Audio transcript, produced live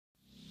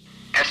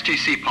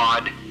STC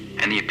Pod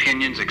and the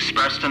opinions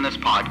expressed in this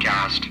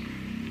podcast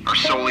are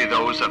solely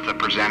those of the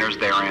presenters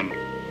therein,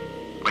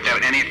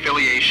 without any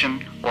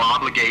affiliation or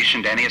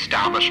obligation to any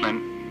establishment,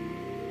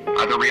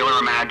 either real or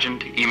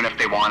imagined, even if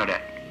they wanted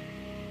it.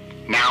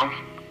 Now,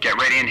 get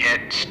ready and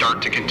hit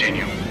start to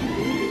continue.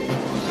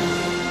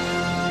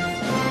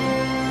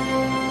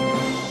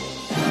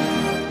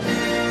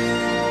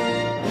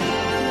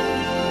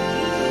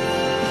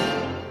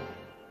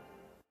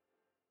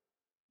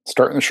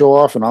 Starting the show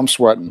off, and I'm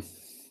sweating.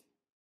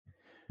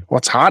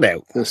 What's hot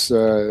out? This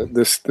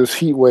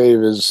heat wave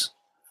is.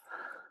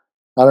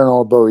 I don't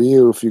know about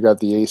you if you got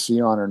the AC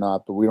on or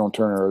not, but we don't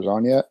turn ours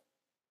on yet.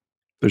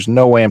 There's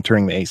no way I'm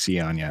turning the AC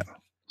on yet.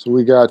 So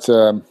we got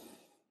the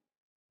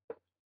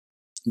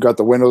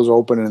windows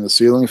open and the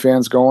ceiling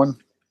fans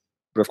going,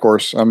 but of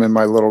course I'm in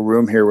my little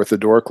room here with the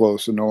door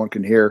closed, so no one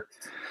can hear.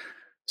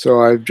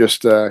 So I've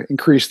just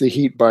increased the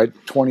heat by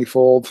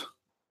 20-fold.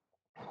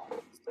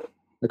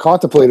 I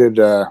contemplated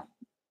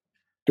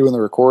doing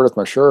the record with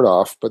my shirt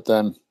off, but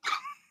then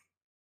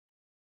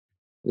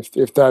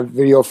if that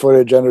video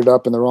footage ended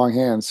up in the wrong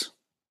hands,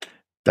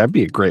 that'd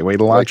be a great way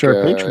to launch our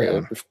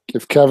Patreon.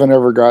 If Kevin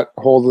ever got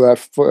hold of that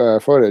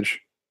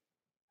footage,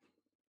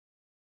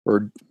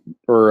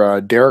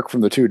 or Derek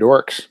from the Two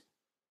Dorks,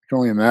 I can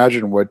only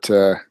imagine what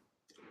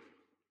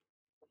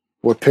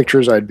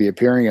pictures I'd be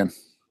appearing in.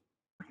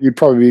 You'd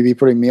probably be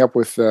putting me up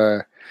with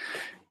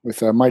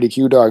Mighty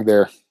Q Dog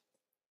there.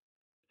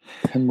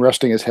 Him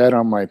resting his head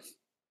on my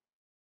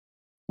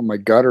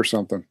gut or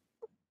something.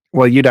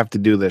 Well, you'd have to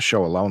do this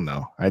show alone,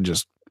 though. I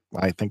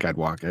think I'd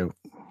walk out.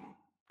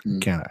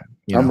 Can't I?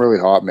 I'm really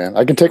hot, man.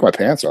 I can take my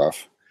pants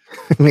off.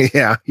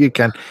 Yeah, you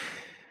can.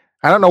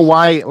 I don't know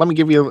why. Let me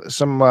give you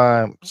some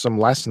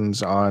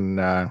lessons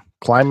on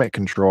climate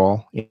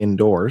control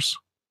indoors.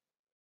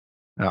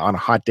 On a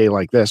hot day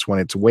like this, when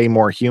it's way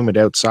more humid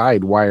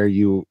outside, why are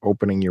you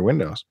opening your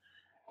windows?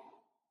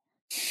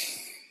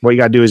 What you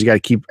got to do is you got to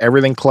keep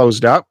everything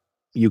closed up.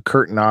 You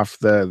curtain off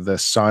the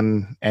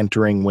sun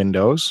entering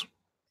windows,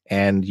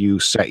 and you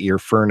set your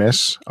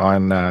furnace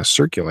on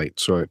circulate,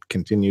 so it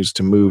continues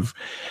to move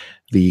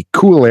the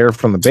cool air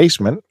from the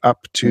basement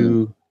up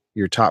to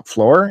your top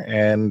floor,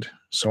 and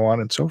so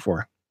on and so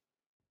forth.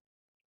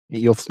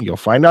 You'll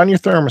find on your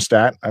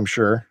thermostat, I'm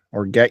sure,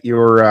 or get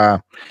your.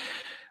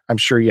 I'm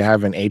sure you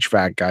have an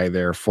HVAC guy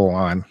there, full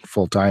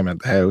time at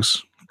the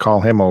house.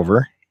 Call him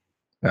over.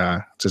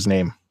 What's his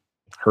name?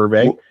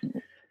 Hervé.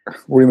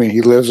 What do you mean?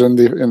 He lives in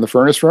the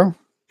furnace room?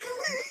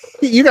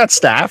 You got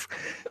staff.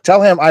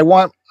 Tell him I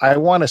want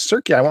a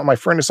circulate. I want my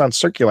furnace on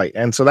circulate,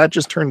 and so that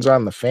just turns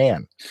on the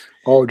fan.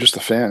 Oh, just the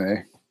fan,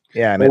 eh?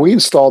 Yeah. Well, we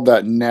installed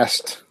that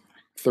Nest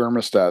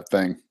thermostat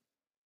thing.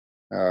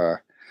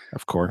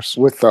 Of course,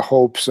 with the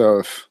hopes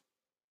of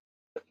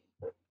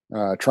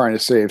trying to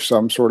save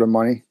some sort of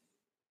money.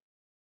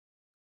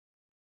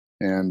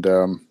 And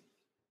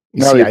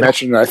now you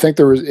mentioned it, I think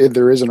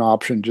there is an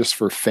option just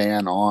for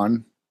fan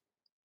on.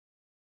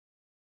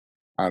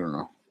 I don't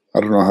know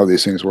how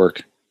these things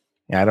work.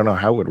 Yeah, I don't know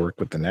how it would work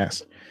with the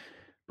Nest.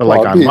 But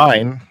like on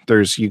mine,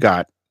 there's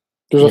a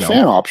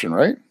fan option,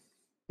 right?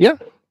 Yeah.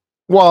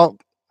 Well,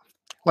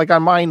 like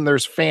on mine,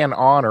 there's fan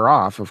on or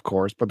off, of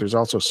course, but there's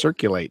also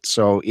circulate.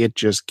 So it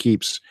just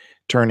keeps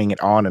turning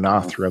it on and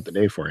off throughout the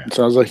day for you. It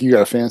sounds like you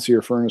got a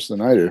fancier furnace than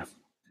I do.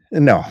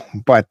 No,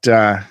 but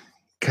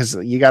because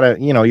you got to,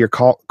 your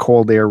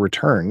cold air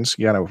returns,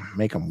 you got to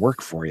make them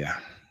work for you.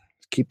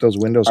 Keep those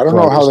windows closed. I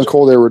don't know how the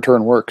cold air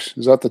return works.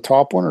 Is that the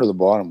top one or the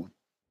bottom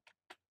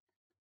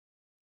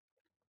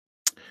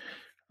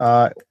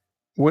one?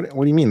 What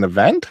do you mean, the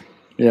vent?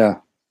 Yeah.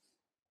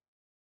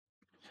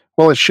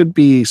 Well, it should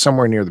be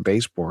somewhere near the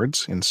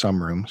baseboards in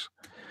some rooms.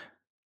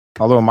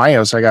 Although in my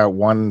house, I got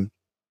one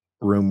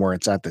room where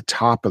it's at the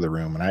top of the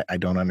room, and I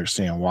don't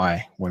understand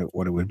why, what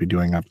it would be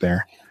doing up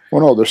there. Well,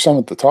 no, there's some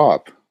at the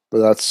top, but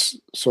that's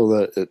so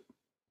that it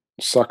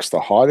sucks the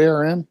hot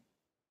air in.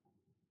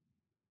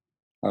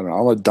 I don't know.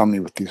 I'm a dummy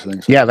with these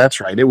things. Yeah, that's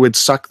right. It would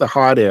suck the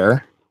hot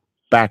air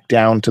back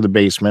down to the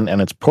basement,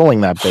 and it's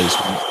pulling that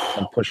basement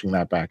and pushing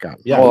that back up.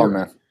 Yeah, hold on,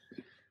 man.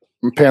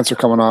 My pants are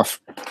coming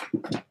off.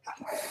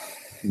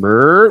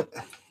 Brr.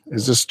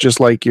 Is this just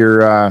like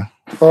your I'm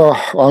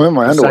in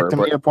my underwear.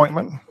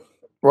 Appointment?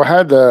 Well,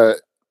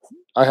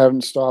 I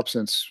haven't stopped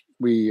since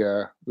we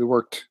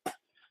worked.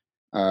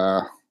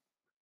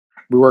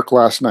 We worked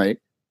last night,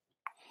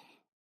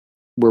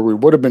 where we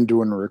would have been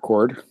doing a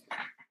record.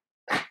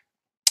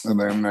 And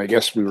then I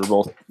guess we were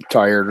both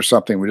tired or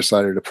something. We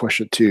decided to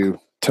push it to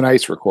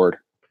tonight's record.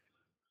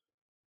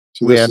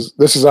 So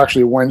this is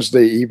actually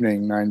Wednesday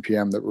evening, 9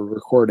 p.m. that we're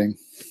recording.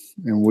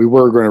 And we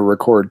were going to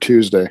record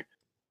Tuesday.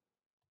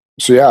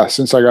 So yeah,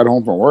 since I got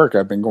home from work,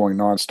 I've been going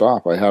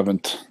nonstop. I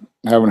haven't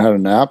had a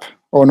nap.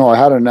 Oh no, I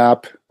had a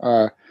nap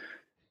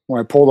when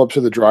I pulled up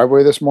to the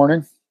driveway this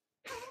morning.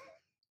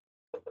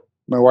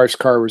 My wife's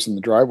car was in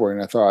the driveway,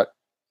 and I thought,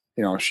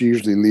 she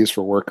usually leaves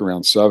for work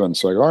around 7.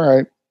 So I go, all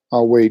right,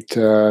 I'll wait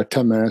 10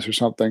 minutes or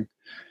something.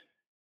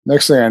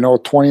 Next thing I know,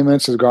 20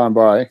 minutes has gone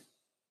by.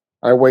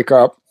 I wake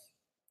up,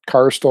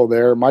 Car's still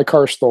there. My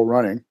car's still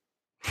running.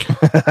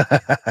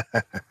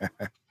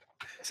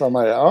 So I'm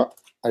like, oh,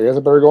 I guess I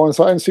better go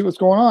inside and see what's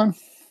going on.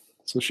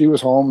 So she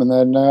was home, and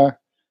then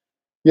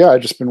I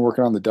just been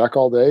working on the deck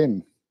all day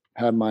and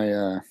had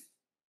my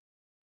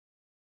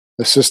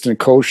assistant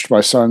coached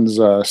my son's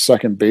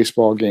second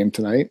baseball game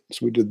tonight.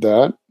 So we did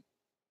that.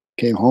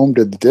 Came home,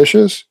 did the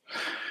dishes.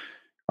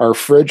 Our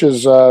fridge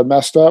is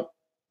messed up,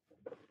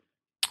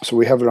 so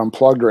we have it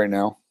unplugged right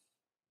now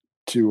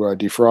to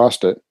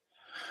defrost it.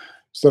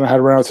 So then I had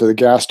to run out to the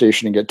gas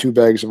station and get 2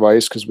 bags of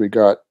ice because we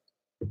got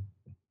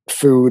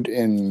food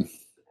in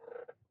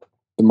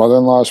the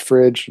mother-in-law's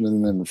fridge and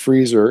then in the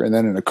freezer and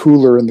then in a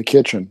cooler in the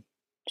kitchen.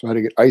 So I had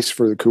to get ice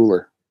for the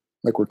cooler,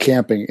 like we're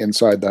camping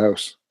inside the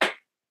house.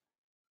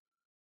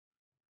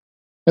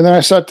 And then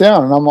I sat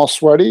down and I'm all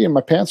sweaty and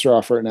my pants are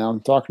off right now.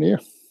 I'm talking to you.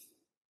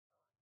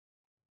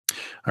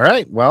 All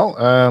right.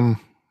 Well,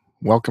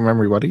 welcome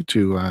everybody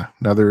to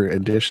another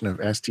edition of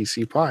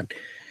STC Pod.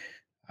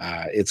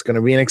 It's going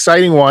to be an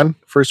exciting one.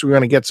 First, we're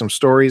going to get some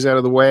stories out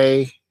of the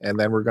way, and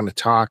then we're going to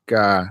talk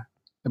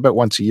about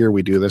once a year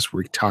we do this.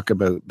 We talk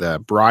about the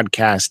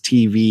broadcast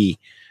TV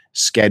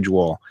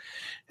schedule,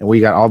 and we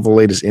got all the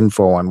latest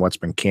info on what's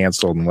been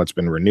canceled and what's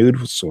been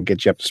renewed. So we'll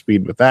get you up to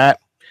speed with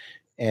that,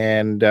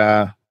 and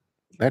that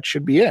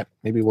should be it.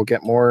 Maybe we'll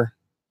get more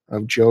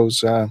of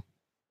Joe's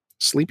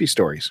sleepy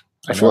stories.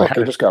 I feel like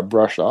I just got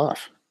brushed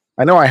off.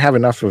 I know I have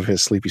enough of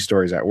his sleepy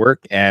stories at work.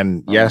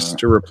 And yes,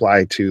 to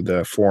reply to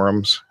the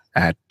forums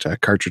at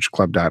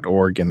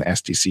cartridgeclub.org and the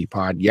STC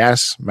pod.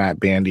 Yes, Matt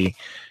Bandy,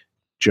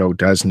 Joe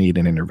does need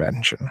an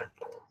intervention.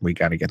 We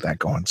got to get that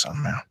going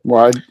somehow.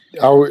 Well,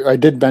 I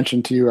did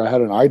mention to you, I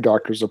had an eye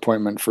doctor's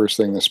appointment first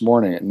thing this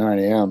morning at 9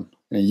 a.m.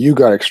 And you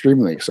got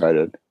extremely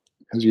excited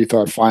because you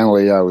thought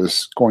finally I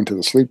was going to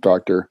the sleep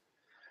doctor.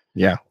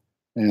 Yeah.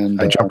 And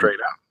I jumped right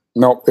out.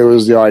 Nope, it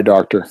was the eye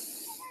doctor.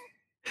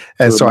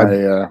 And so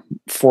my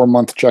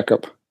 4-month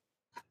checkup.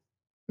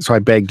 So I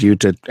begged you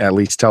to at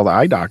least tell the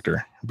eye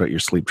doctor about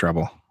your sleep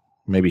trouble.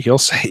 Maybe he'll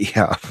say,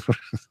 yeah.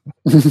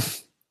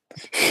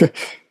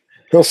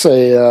 He'll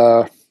say,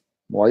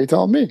 why are you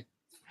telling me?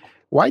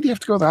 Why do you have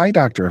to go to the eye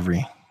doctor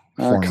every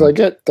 4 months? Because I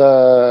get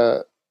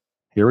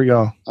here we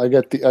go. I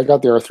got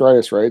the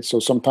arthritis, right? So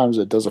sometimes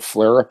it does a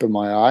flare up in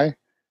my eye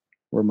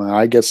where my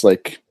eye gets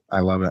like, I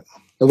love it.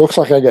 It looks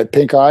like I got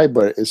pink eye,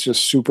 but it's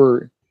just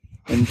super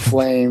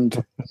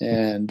inflamed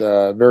and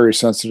very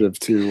sensitive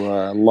to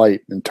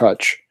light and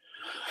touch.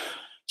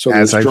 So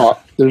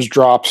there's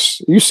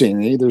drops. You see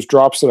me. There's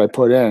drops that I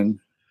put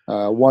in.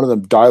 One of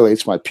them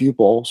dilates my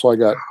pupil, so I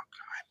got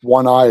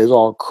one eye is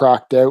all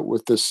cracked out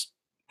with this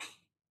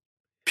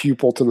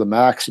pupil to the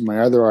max, and my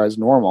other eye is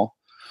normal.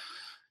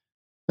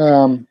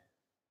 But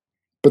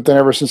then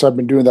ever since I've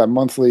been doing that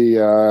monthly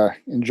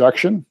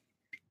injection,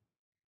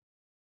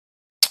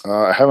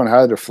 I haven't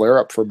had a flare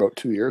up for about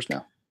 2 years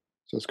now,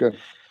 so it's good.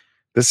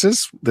 This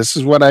is what this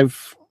is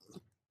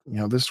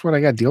what I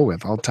got to deal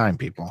with all the time,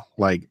 people.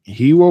 Like,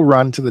 he will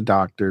run to the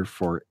doctor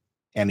for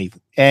any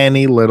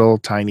little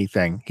tiny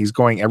thing. He's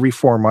going every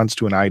 4 months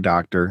to an eye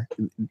doctor,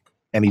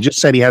 and he just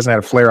said he hasn't had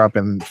a flare up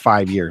in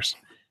 5 years.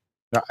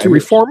 Every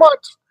 4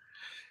 months.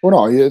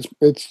 Well, no,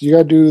 it's you got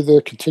to do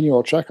the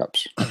continual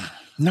checkups.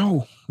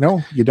 No,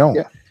 you don't.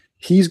 Yeah.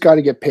 He's got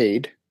to get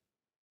paid.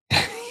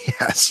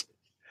 Yes.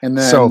 And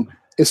then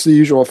it's the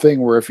usual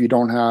thing where if you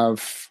don't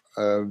have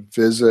a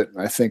visit,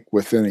 I think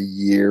within a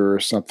year or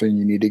something,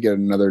 you need to get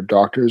another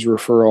doctor's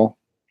referral.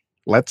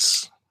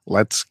 Let's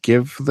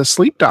give the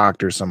sleep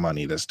doctor some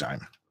money this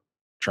time.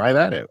 Try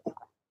that out.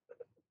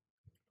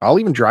 I'll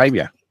even drive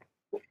you.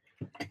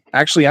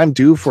 Actually, I'm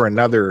due for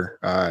another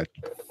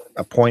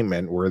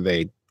appointment where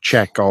they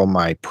check all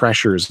my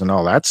pressures and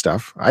all that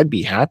stuff. I'd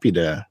be happy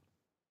to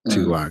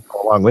go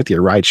along with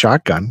you, ride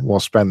shotgun. We'll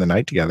spend the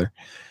night together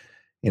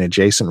in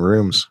adjacent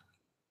rooms,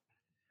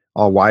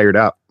 all wired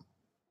up.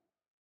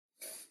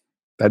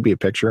 That'd be a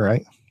picture,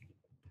 right?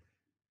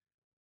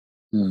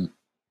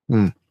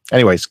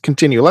 Anyways,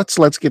 continue. Let's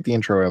get the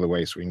intro out of the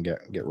way so we can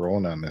get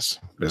rolling on this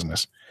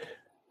business.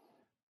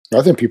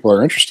 I think people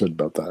are interested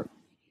about that.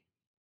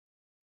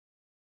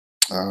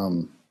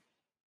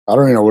 I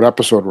don't even know what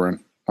episode we're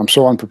in. I'm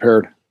so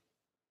unprepared.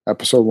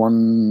 Episode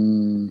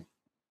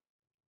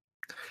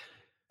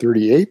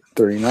 138,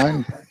 39,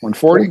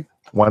 140?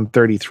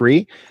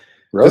 133.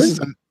 Really? This is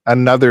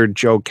another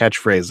Joe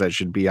catchphrase that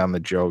should be on the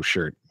Joe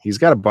shirt. He's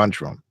got a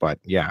bunch of them, but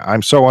yeah,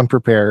 I'm so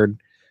unprepared.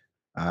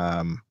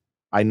 I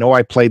know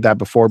I played that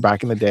before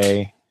back in the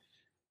day.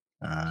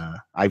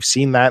 I've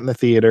seen that in the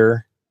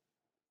theater.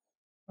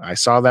 I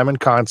saw them in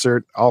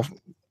concert.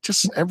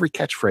 Just every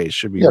catchphrase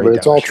should be. Yeah, but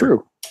it's all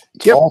true.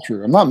 It's all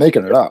true. I'm not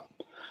making it up.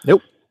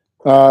 Nope.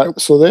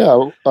 So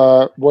yeah,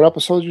 what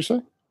episode did you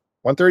say?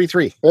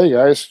 133. Hey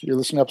guys, you're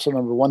listening to episode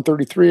number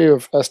 133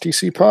 of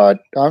STC Pod.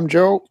 I'm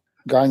Joe.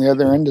 Guy on the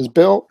other end is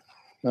Bill.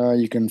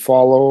 You can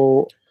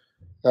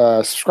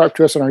subscribe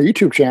to us on our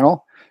YouTube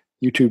channel,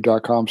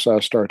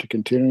 youtube.com/start to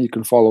continue. You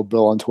can follow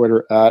Bill on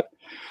Twitter at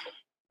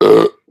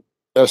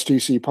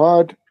STC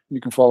Pod. You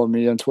can follow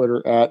me on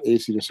Twitter at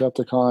AC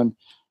Decepticon.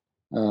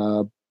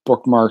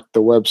 bookmark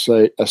the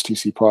website,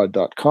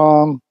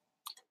 stcpod.com.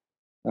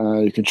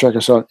 You can check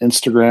us out on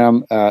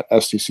Instagram at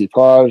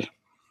stcpod.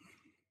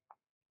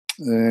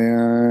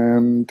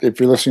 And if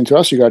you're listening to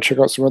us, you got to check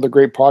out some other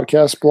great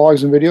podcasts,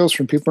 blogs, and videos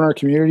from people in our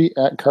community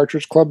at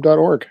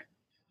cartridgeclub.org.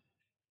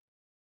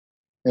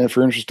 And if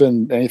you're interested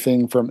in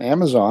anything from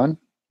Amazon,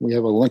 we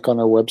have a link on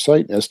our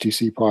website,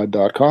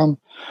 stcpod.com,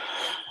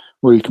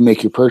 where you can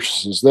make your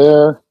purchases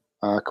there,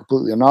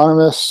 completely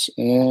anonymous,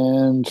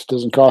 and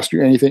doesn't cost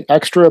you anything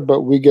extra,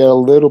 but we get a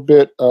little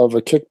bit of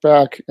a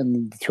kickback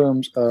in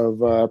terms of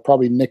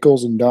probably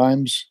nickels and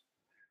dimes,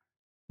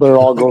 but it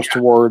all goes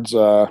towards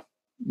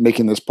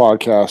making this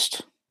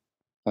podcast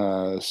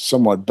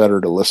somewhat better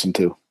to listen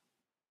to.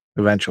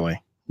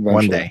 Eventually.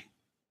 One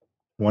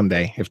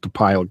day, if the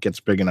pile gets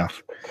big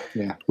enough.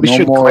 Yeah. We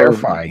should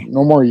clarify.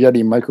 No more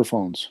Yeti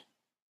microphones.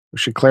 We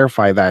should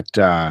clarify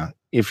that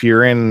if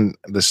you're in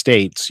the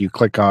States, you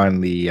click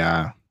on the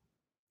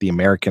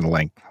American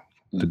link,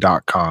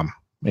 the .com.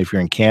 If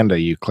you're in Canada,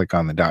 you click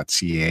on the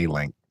 .ca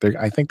link.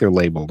 I think they're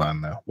labeled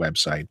on the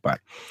website,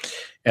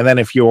 and then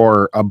if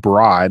you're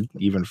abroad,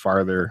 even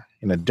farther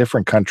in a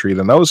different country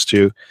than those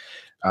two,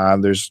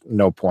 there's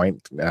no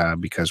point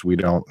because we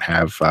don't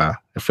have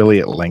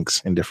affiliate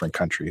links in different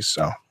countries.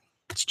 So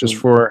it's just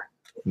for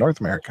North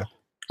America.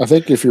 I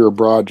think if you're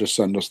abroad, just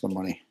send us the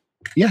money.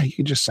 Yeah, you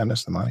can just send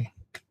us the money.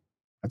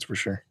 That's for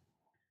sure.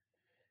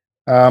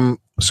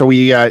 So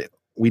we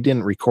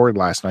didn't record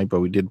last night,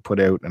 but we did put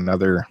out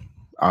another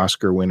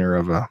Oscar winner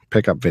of a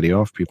pickup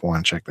video if people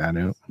want to check that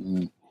out.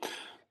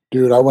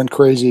 Dude, I went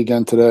crazy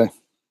again today.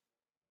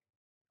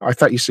 I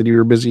thought you said you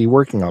were busy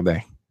working all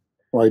day.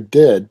 Well, I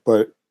did,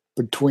 but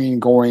between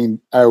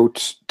going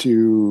out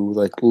to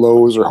like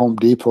Lowe's or Home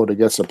Depot to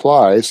get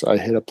supplies, I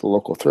hit up the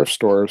local thrift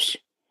stores,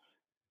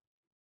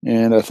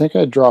 and I think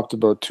I dropped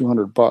about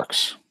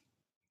 $200.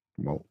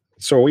 Well,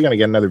 so are we going to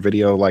get another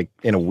video like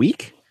in a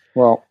week?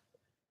 Well,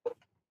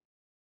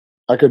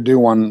 I could do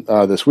one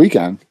this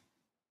weekend,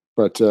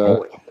 but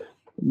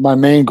my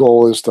main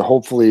goal is to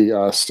hopefully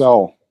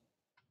sell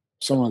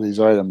some of these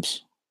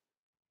items.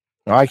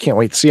 Oh, I can't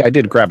wait. See, I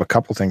did grab a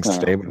couple things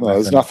today. But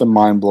it's nothing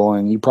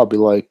mind-blowing. You probably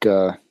like...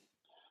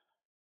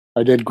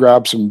 I did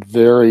grab some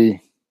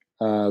very,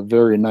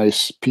 very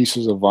nice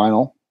pieces of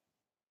vinyl.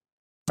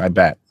 I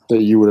bet.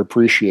 That you would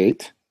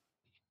appreciate.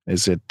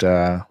 Is it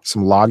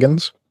some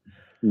Loggins?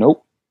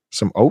 Nope.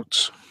 Some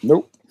Oats?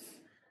 Nope.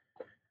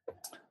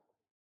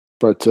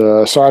 But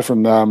aside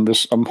from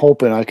that, I'm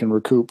hoping I can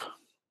recoup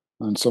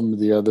on some of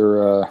the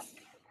other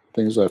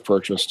things I've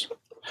purchased.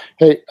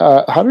 Hey,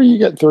 how do you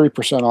get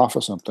 30% off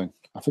of something?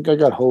 I think I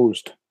got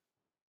hosed.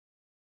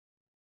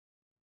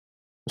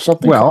 If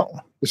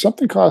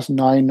something costs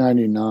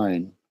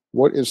 $9.99,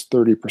 what is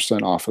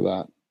 30% off of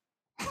that?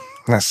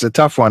 That's a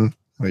tough one.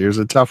 Here's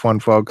a tough one,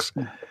 folks.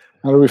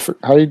 Wait,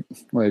 I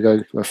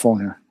got my phone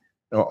here.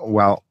 Oh,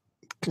 well,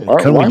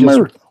 why am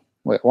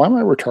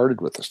I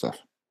retarded with this stuff?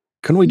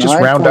 Can we just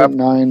round up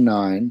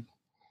 9.99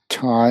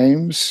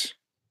 times?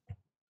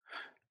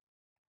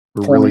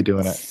 We're really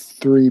doing it.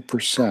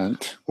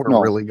 3%.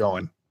 We're really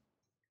going.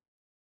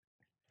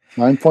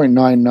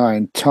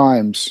 9.99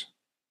 times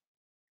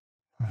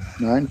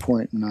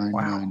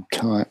 9.99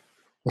 times.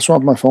 What's wrong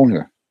with my phone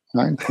here?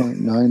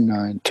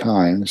 9.99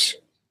 times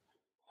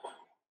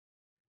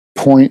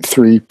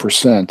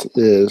 0.3%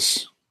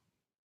 is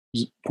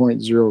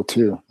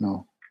 0.02.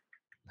 No.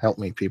 Help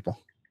me, people.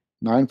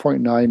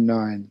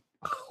 9.99.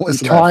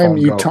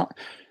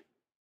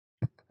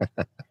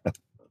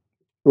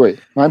 Wait,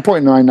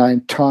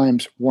 9.99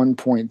 times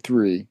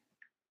 1.3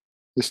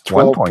 is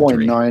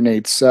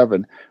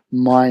 12.987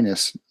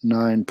 minus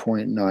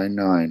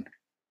 9.99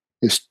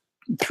 is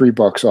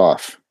 $3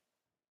 off.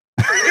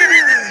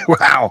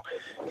 Wow.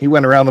 He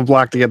went around the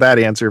block to get that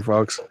answer,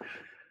 folks.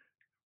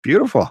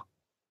 Beautiful.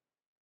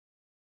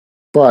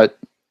 But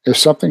if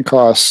something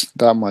costs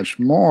that much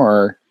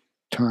more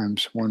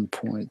times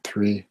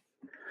 1.3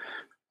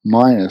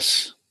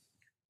 minus,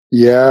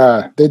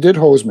 yeah, they did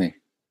hose me.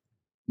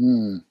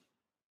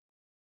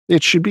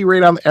 It should be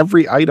right on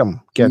every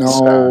item gets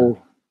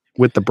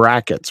with the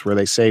brackets where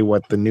they say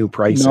what the new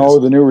price is. No,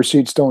 the new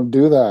receipts don't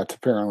do that,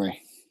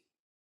 apparently.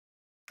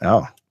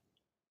 Oh.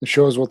 It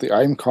shows what the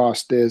item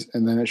cost is,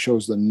 and then it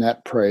shows the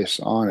net price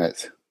on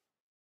it.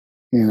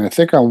 And I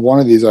think on one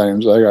of these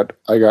items, I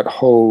got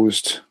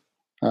hosed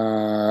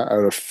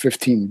out of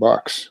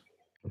 $15.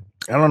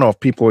 I don't know if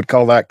people would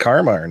call that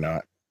karma or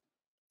not.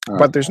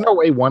 But there's no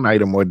way one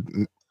item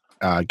would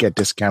get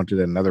discounted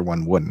and another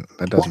one wouldn't.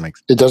 That doesn't make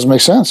sense. It doesn't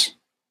make sense,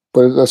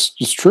 but that's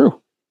just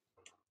true.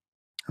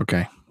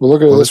 Okay. Well,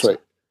 look at it this way.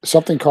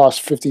 Something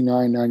costs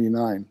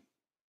 $59.99.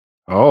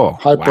 Oh,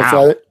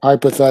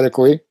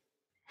 hypothetically.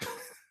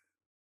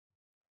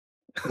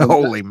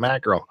 Holy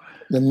mackerel.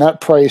 The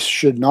net price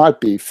should not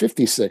be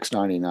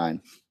 $56.99.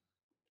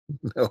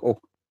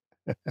 No.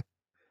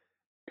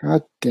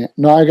 God damn.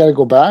 No, I got to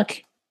go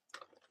back.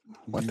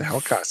 What the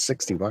hell cost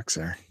 $60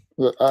 there?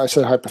 I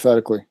said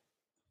hypothetically.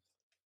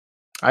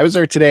 I was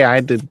there today. I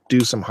had to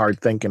do some hard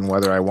thinking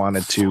whether I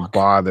wanted to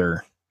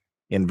bother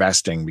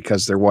investing,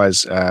 because there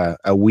was a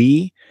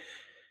Wii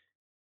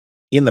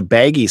in the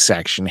baggie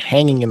section,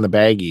 hanging in the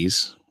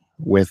baggies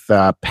with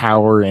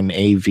power and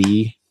AV,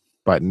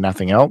 but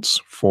nothing else,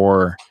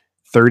 for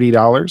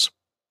 $30.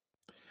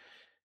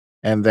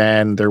 And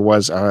then there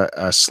was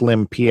a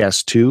slim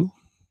PS2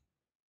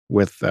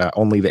 with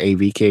only the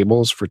AV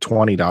cables for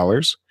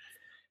 $20.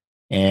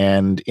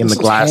 And in the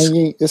glass,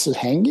 this is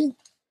hanging.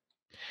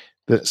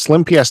 the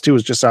slim PS2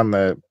 was just on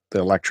the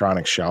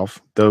electronic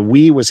shelf. The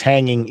Wii was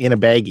hanging in a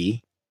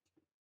baggie.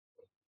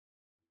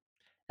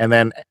 And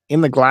then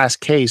in the glass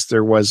case,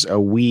 there was a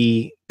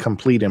Wii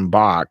complete in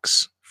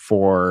box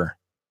for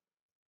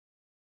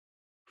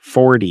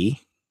 $40.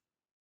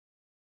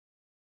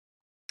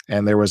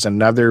 And there was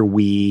another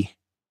Wii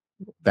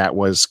that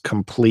was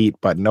complete,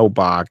 but no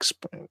box,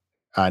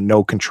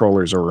 no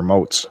controllers or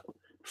remotes,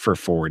 for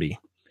 $40.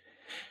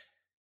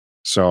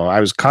 So I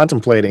was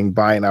contemplating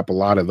buying up a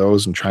lot of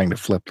those and trying to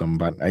flip them,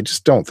 but I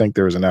just don't think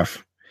there was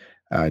enough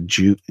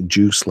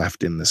juice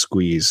left in the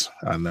squeeze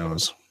on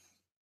those to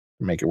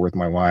make it worth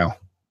my while.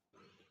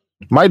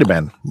 Might have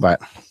been, but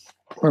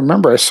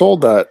Remember, I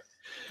sold that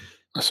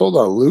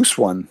loose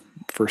one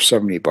for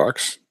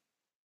 $70.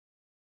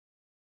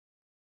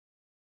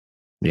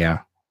 yeah,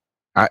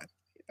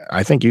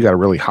 I think you got a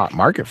really hot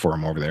market for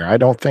them over there. I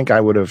don't think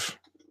I would have.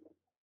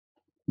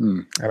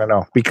 I don't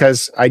know,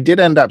 because I did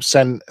end up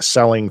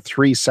selling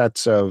 3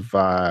 sets of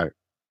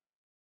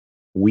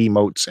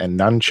Wiimotes and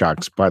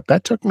nunchucks, but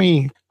that took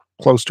me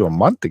close to a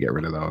month to get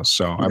rid of those.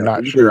 So I'm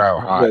not sure how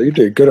hot. Yeah, you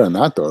did good on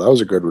that though. That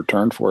was a good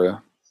return for you.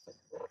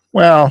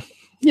 Well,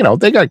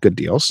 they got good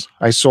deals.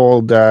 I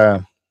sold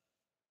 3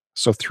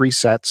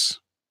 sets,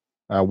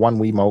 1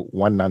 Wiimote,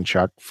 1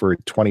 nunchuck, for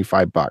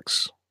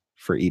 $25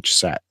 for each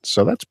set.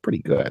 So that's pretty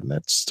good.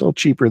 That's still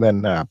cheaper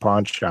than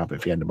pawn shop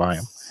if you had to buy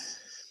them.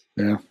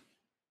 Yeah.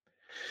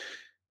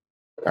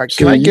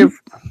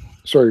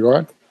 Sorry, go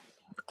ahead.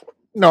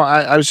 No,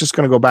 I was just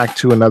going to go back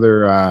to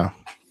another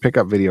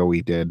pickup video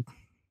we did,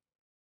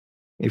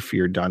 if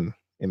you're done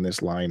in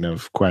this line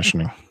of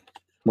questioning.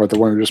 What, the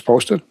one we just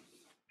posted?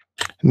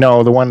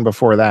 No, the one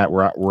before that,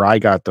 where I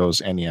got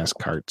those NES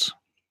carts.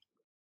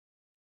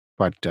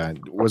 But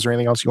was there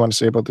anything else you want to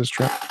say about this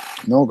trip?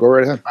 No, go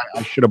right ahead.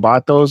 I should have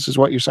bought those, is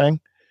what you're saying?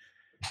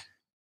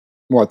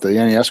 What, the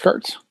NES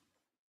carts?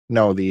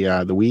 No, the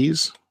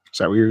Wii's. Is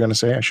that what you're going to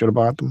say? I should have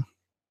bought them?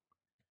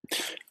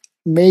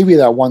 Maybe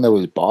that one that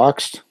was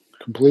boxed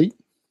complete.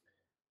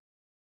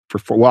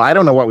 Well, I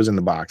don't know what was in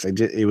the box.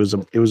 It was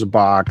a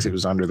box. It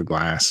was under the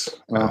glass.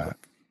 I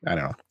don't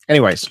know.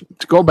 Anyways,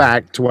 to go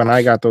back to when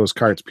I got those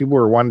carts, people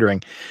were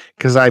wondering,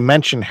 because I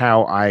mentioned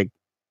how I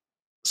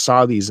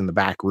saw these in the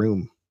back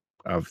room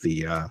of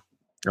the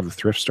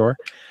thrift store.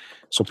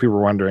 So people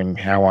were wondering,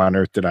 how on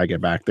earth did I get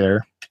back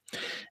there?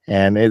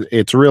 And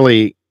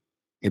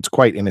it's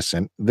quite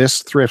innocent.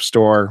 This thrift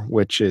store,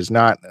 which is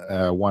not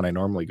one I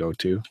normally go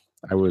to,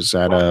 I was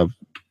at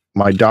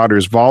my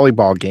daughter's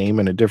volleyball game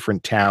in a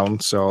different town,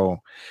 so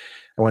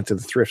I went to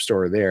the thrift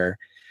store there.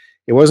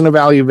 It wasn't a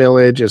Value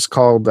Village. It's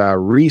called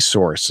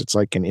Resource. It's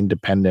like an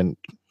independent,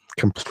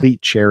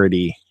 complete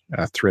charity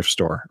thrift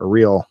store, a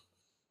real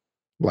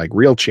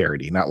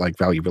charity, not like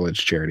Value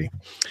Village charity.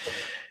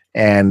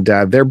 And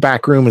their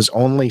back room is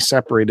only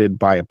separated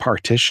by a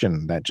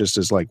partition that just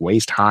is like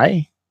waist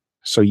high,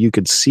 so you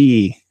could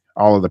see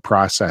all of the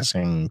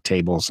processing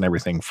tables and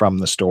everything from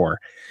the store.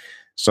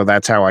 So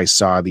that's how I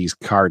saw these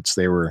carts.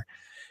 They were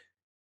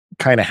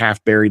kind of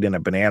half buried in a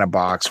banana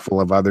box full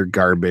of other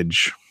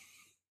garbage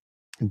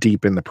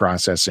deep in the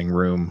processing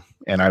room.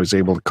 And I was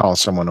able to call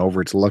someone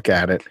over to look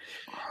at it.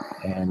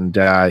 And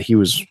he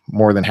was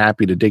more than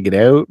happy to dig it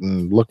out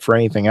and look for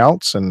anything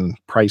else and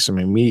price them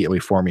immediately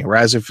for me.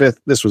 Whereas if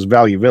this was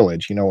Value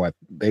Village, you know what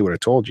they would have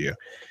told you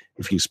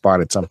if you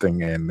spotted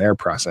something in their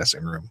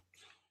processing room.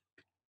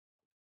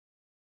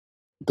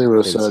 They would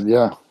have said,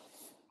 yeah.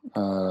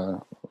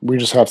 We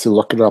just have to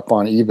look it up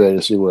on eBay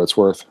to see what it's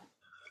worth.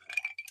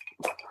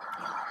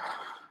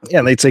 Yeah,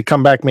 and they'd say,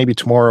 come back maybe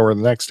tomorrow or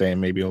the next day,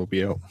 and maybe it'll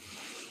be out.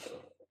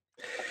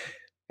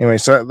 Anyway,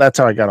 so that's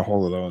how I got a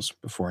hold of those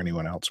before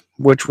anyone else,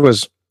 which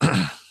was,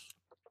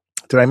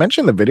 did I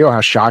mention in the video how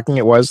shocking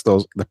it was?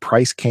 The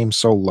price came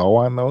so low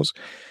on those,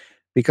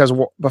 because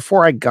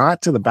before I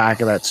got to the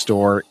back of that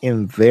store,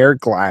 in their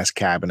glass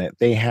cabinet,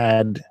 they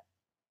had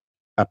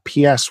a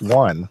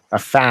PS1,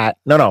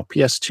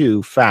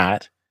 PS2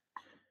 fat,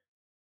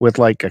 with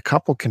like a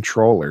couple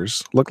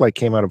controllers, looked like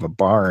came out of a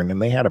barn,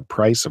 and they had a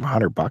price of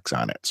 $100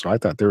 on it. So I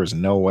thought there was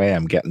no way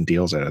I'm getting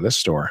deals out of this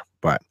store.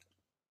 But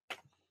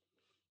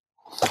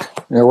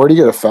yeah, where do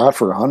you get a fat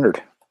for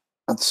 100?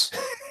 That's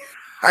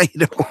I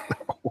don't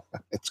know.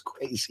 It's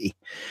crazy.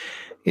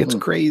 It's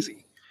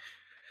crazy.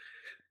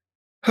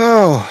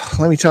 Oh,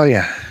 let me tell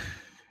you.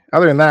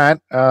 Other than that,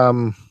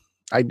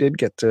 I did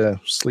get to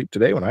sleep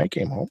today when I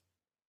came home.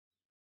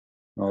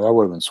 Oh, that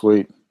would have been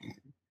sweet.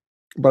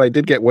 But I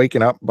did get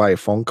waken up by a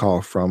phone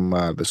call from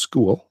the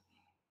school.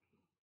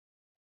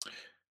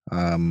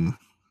 The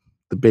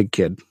big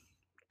kid.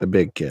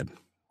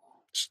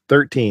 It's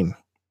 13.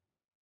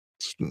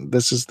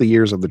 This is the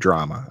years of the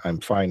drama. I'm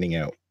finding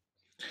out,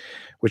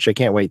 which I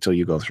can't wait till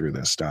you go through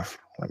this stuff.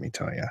 Let me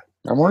tell you.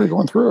 I'm already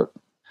going through it.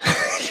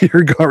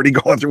 You're already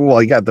going through.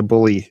 Well, you got the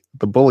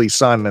bully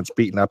son that's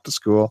beating up the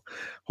school,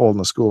 holding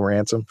the school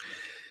ransom.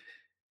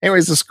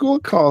 Anyways, the school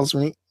calls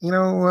me.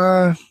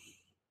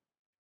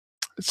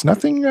 It's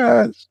nothing.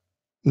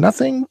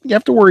 Nothing you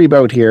have to worry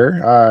about here.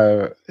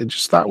 I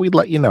just thought we'd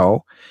let you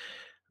know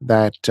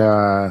that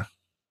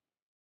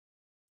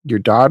your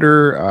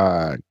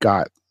daughter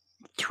got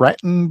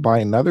threatened by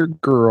another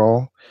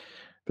girl.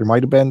 There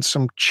might have been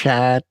some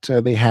chat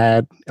they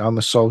had on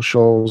the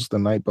socials the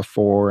night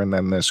before, and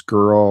then this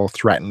girl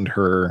threatened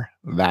her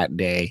that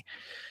day.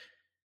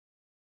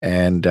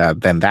 And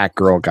then that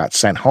girl got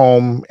sent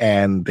home,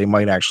 and they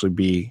might actually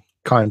be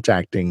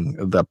contacting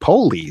the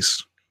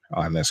police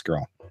on this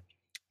girl.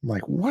 I'm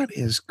like, what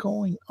is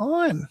going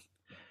on?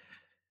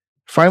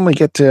 Finally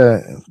get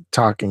to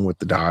talking with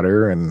the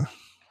daughter, and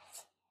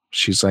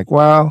she's like,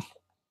 well,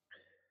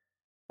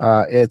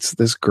 it's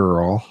this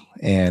girl,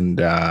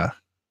 and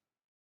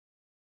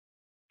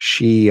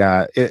she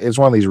is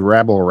one of these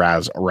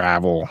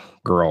ravel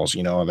girls,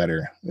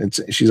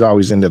 she's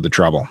always into the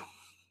trouble.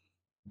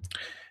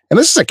 And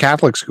this is a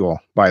Catholic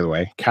school, by the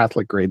way,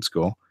 Catholic grade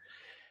school.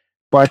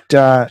 But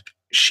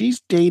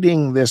she's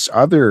dating this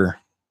other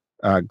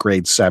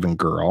grade 7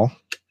 girl.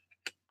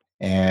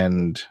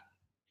 And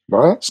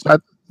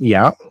What?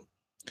 Yeah.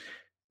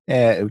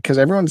 Because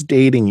everyone's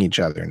dating each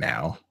other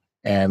now.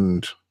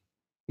 And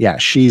yeah,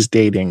 she's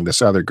dating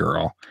this other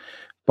girl.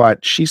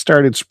 But she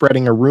started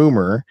spreading a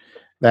rumor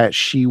that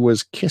she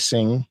was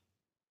kissing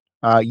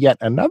yet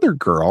another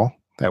girl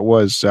that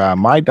was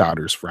my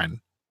daughter's friend,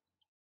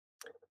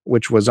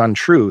 which was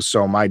untrue.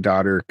 So my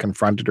daughter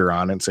confronted her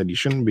on it and said, you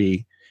shouldn't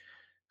be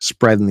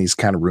spreading these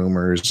kind of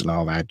rumors and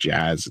all that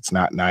jazz. It's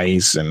not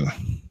nice and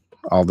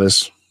all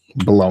this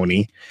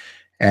baloney.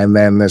 And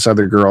then this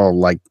other girl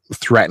like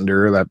threatened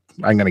her that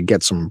I'm going to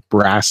get some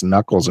brass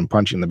knuckles and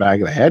punch you in the back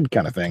of the head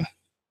kind of thing.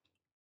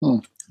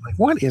 Like,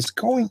 what is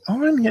going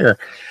on here?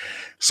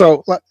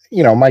 So,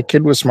 my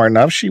kid was smart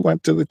enough. She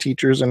went to the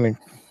teachers and,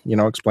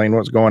 explained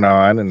what's going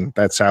on. And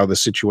that's how the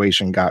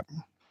situation got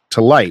to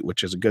light,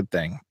 which is a good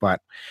thing.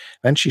 But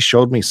then she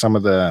showed me some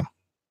of the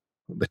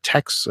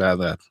texts,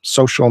 the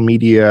social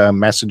media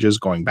messages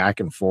going back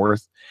and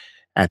forth.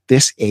 At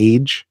this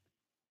age,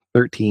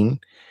 13,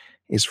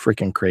 is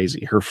freaking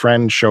crazy. Her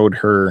friend showed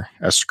her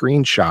a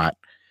screenshot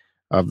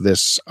of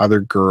this other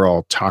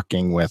girl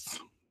talking with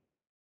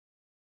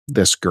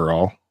this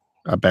girl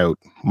about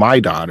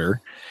my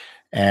daughter.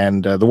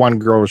 And the one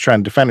girl was trying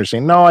to defend her,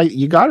 saying, no,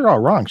 you got her all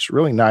wrong. She's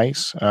really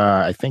nice.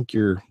 I think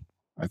you're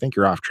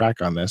off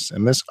track on this.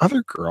 And this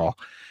other girl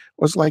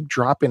was like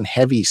dropping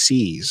heavy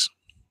C's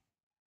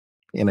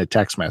in a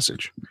text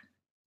message.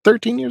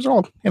 13 years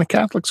old in a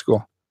Catholic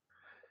school,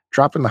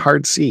 dropping the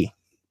hard C.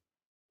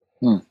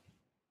 What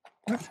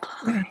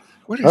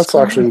is That's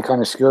actually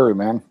kind of scary,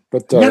 man.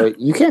 But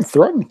you can't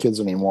threaten kids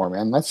anymore,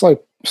 man. That's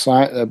like,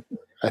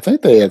 I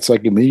think it's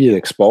like immediate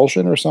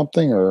expulsion or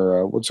something,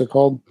 or what's it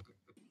called?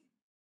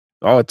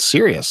 Oh, it's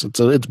serious.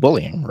 It's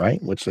bullying,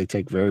 right? Which they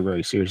take very,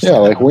 very seriously. Yeah,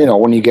 like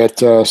when you get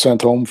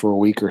sent home for a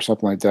week or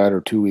something like that, or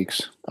 2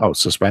 weeks. Oh,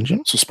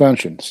 suspension.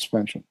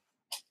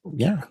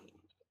 Yeah.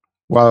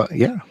 Well,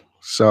 yeah.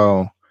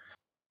 So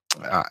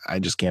I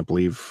just can't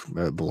believe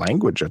the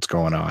language that's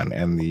going on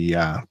and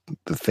the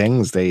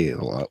things they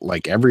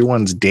like.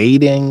 Everyone's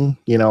dating.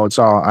 It's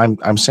all.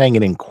 I'm saying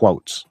it in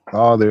quotes.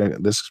 Oh,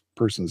 this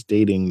person's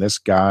dating this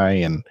guy,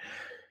 and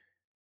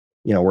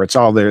where it's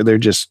all they're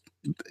just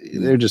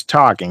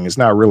talking. It's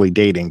not really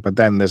dating. But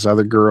then this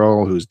other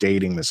girl who's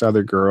dating this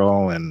other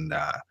girl, and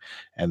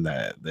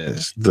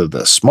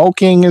the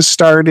smoking is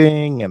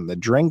starting, and the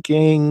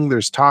drinking.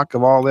 There's talk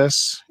of all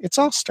this. It's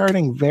all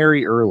starting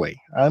very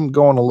early. I'm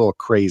going a little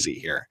crazy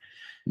here.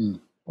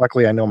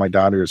 Luckily, I know my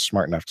daughter is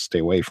smart enough to stay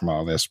away from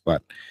all this.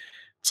 But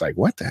it's like,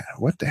 what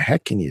the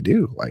heck can you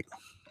do? Like,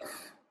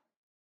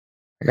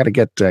 I got to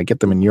get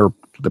them in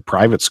the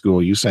private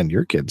school you send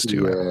your kids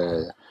to.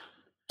 Yeah.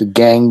 The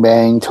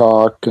gangbang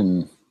talk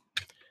and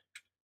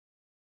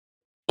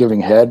giving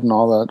head and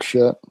all that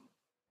shit.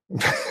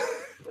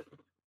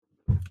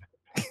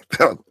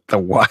 The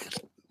what?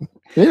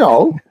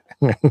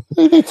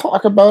 They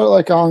talk about it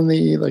like on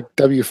the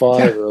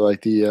W5 or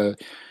like the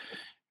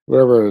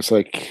whatever. It's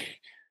like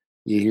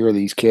you hear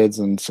these kids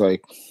and it's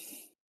like,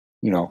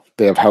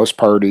 they have house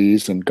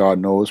parties and God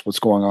knows what's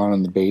going on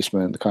in the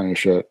basement, the kind of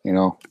shit,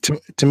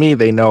 To me,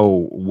 they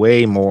know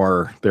way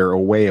more. They're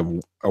aware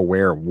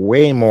of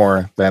way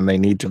more than they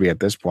need to be at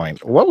this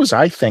point. What was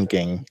I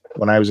thinking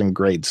when I was in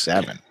grade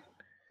 7?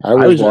 I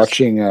was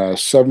watching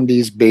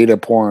 70s beta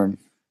porn.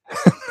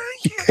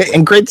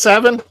 In grade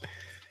 7?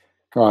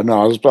 Oh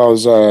no, I was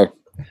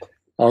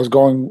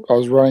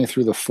running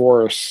through the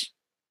forest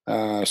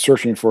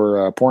searching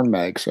for porn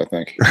mags, I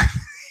think.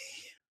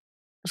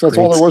 So that's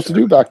all there was to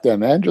do back then,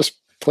 man. Just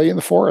play in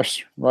the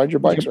forest, ride your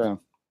bikes around.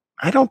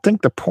 I don't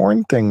think the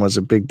porn thing was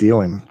a big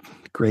deal in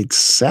grade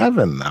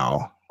 7,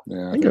 though.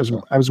 Yeah, I think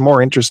I was more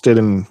interested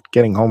in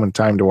getting home in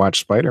time to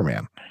watch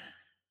Spider-Man.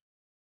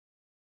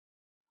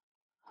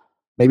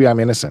 Maybe I'm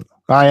innocent.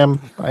 I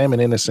am an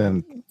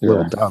innocent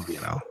little Yeah. dove,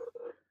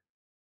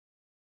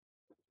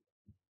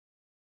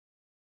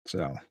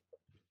 So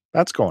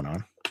that's going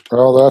on.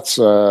 Well, that's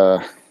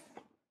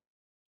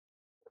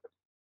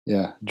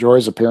yeah,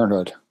 joys of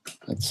parenthood.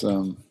 It's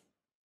I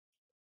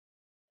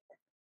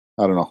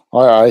don't know.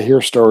 I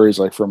hear stories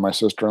like from my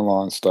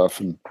sister-in-law and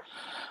stuff, and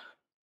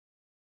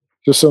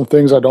just some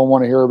things I don't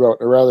want to hear about.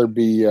 I'd rather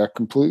be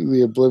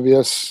completely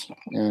oblivious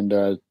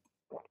and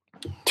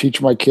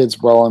teach my kids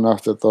well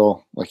enough that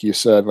they'll, like you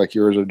said, like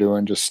yours are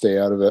doing, just stay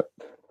out of it.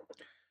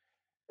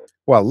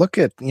 Well, look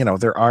at,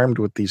 they're armed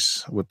with the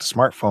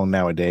smartphone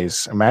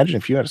nowadays. Imagine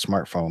if you had a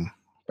smartphone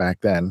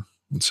back then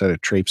instead of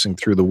traipsing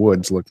through the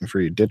woods looking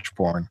for your ditch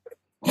porn.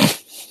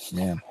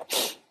 Man.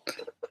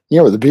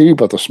 You know, the beauty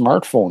about the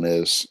smartphone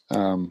is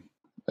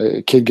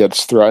a kid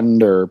gets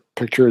threatened or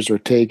pictures are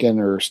taken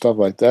or stuff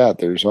like that.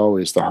 There's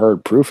always the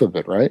hard proof of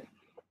it, right?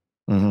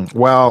 Mm-hmm.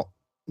 Well,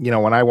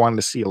 when I wanted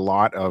to see a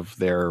lot of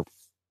their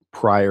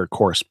prior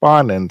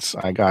correspondence,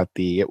 I got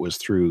it was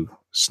through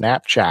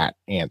Snapchat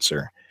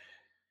answer.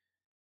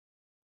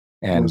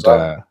 And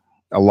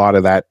a lot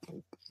of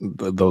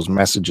those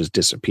messages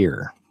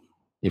disappear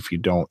if you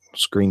don't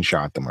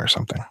screenshot them or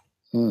something.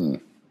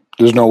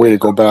 There's no way to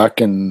go back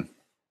and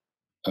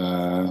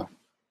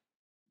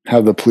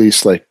have the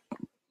police like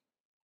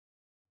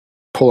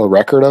pull a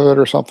record of it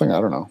or something.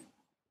 I don't know.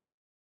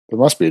 There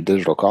must be a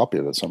digital copy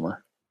of it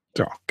somewhere.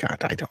 Oh God,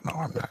 I don't know.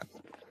 I'm not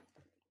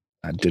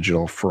a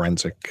digital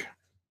forensic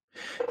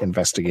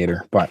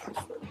investigator, but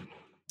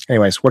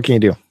anyways, what can you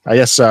do? I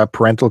guess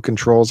parental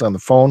controls on the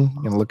phone.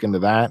 You can look into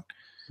that.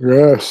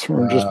 Yes,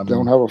 or just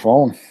don't have a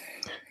phone.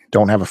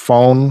 Don't have a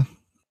phone.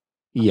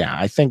 Yeah,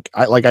 I think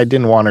I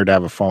didn't want her to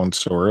have a phone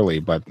so early,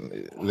 but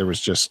there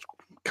was just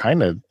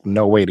kind of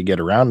no way to get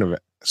around of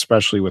it,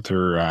 especially with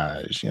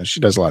her. She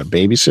does a lot of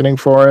babysitting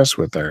for us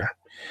with our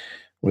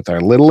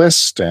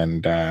littlest,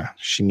 and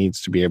she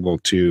needs to be able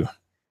to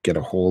get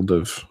a hold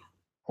of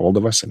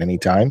us at any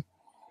time,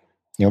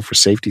 for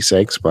safety's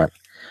sakes. But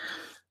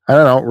I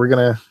don't know. We're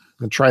gonna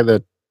try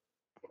to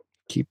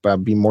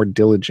be more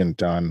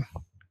diligent on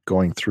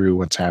going through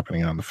what's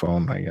happening on the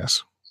phone, I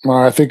guess. Well,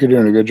 I think you're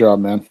doing a good job,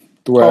 man.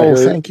 The way I hear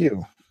thank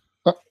you.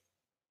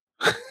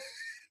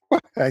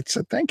 I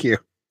said thank you.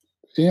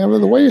 Yeah, but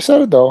the way you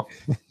said it, though.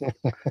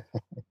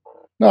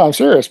 No, I'm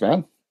serious,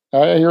 man.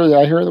 I hear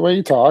the way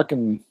you talk,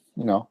 and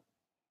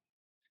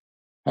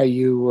how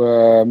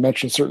you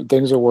mention certain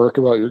things at work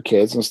about your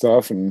kids and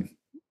stuff, and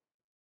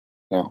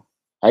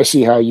I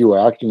see how you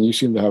act, and you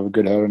seem to have a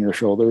good head on your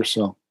shoulders.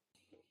 So,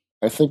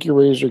 I think you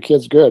raised your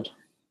kids good.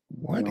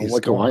 What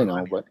what do I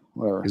know? But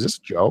whatever. Is this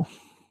Joe?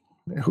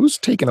 Who's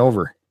taking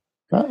over?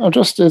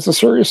 It's a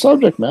serious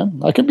subject,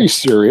 man. I can be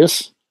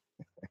serious.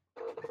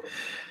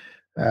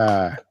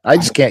 I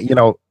just can't,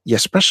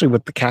 especially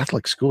with the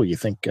Catholic school, you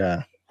think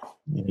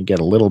you get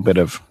a little bit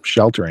of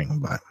sheltering,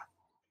 but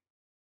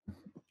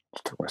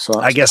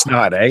I guess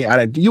not,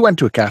 eh? You went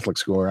to a Catholic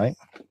school, right?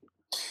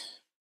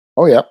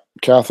 Oh, yeah.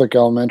 Catholic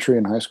elementary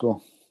and high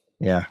school.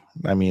 Yeah.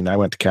 I mean, I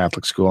went to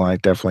Catholic school. I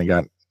definitely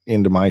got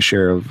into my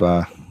share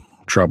of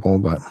trouble,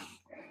 but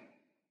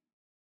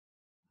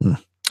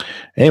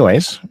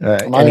anyways.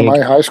 My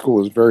high school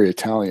was very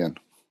Italian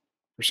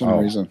for some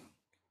reason.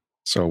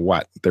 So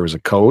what? There was a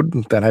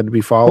code that had to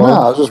be followed?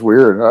 No, it was just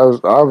weird.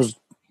 I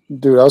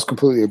was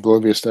completely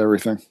oblivious to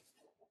everything.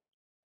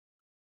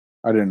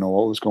 I didn't know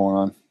what was going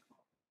on.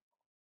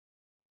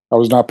 I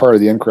was not part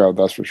of the in crowd,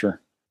 that's for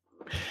sure.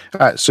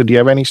 So do you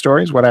have any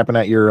stories? What happened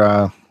at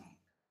your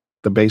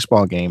the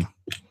baseball game?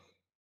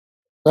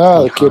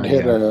 The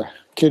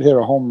kid hit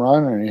a home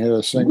run and he hit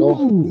a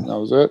single. And that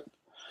was it.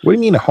 What do you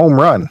mean a home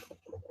run?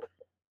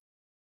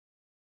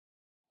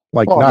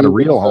 Like not a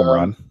real home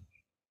run.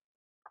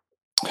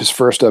 His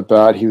first at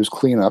bat, he was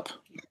cleanup.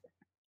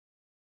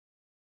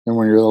 And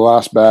when you're the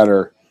last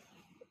batter,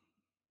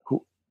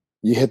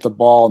 you hit the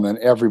ball and then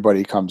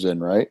everybody comes in,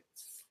 right?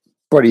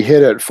 But he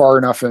hit it far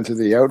enough into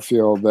the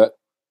outfield that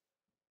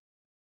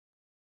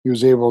he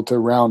was able to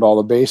round all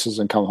the bases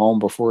and come home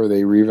before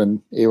they were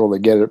even able to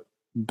get it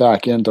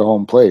back into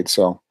home plate.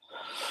 So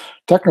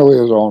technically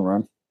it was a home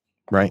run.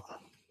 Right.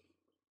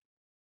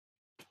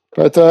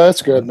 But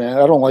that's good, man.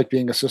 I don't like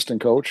being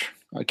assistant coach.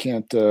 I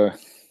can't.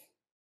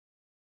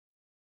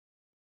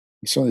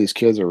 Some of these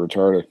kids are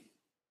retarded.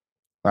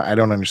 I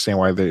don't understand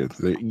why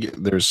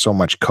there's so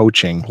much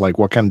coaching. Like,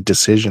 what kind of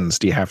decisions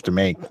do you have to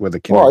make with a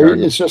kindergarten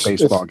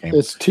baseball game?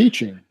 It's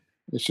teaching.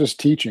 It's just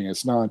teaching.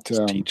 It's not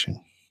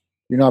teaching.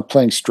 You're not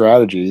playing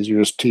strategies.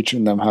 You're just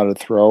teaching them how to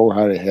throw,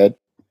 how to hit.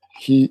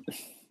 He's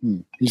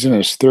in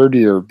his third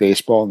year of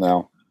baseball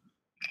now.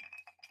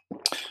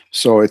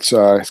 So it's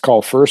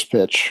called first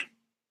pitch.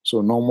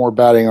 So no more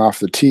batting off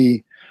the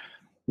tee.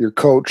 Your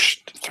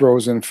coach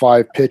throws in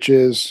 5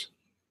 pitches.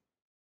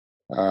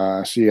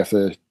 So you have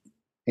to,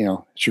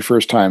 it's your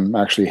first time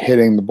actually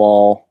hitting the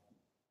ball.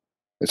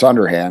 It's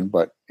underhand,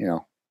 but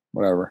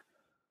whatever.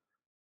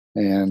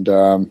 And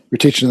we're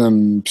teaching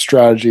them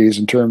strategies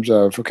in terms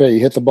of, okay, you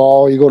hit the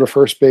ball, you go to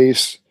first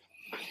base.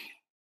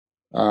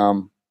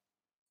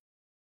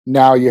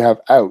 now you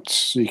have outs,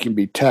 so you can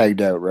be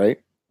tagged out, right?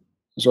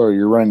 So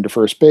you're running to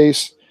first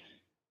base.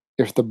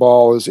 If the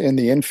ball is in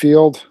the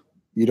infield,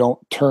 you don't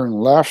turn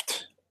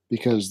left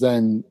because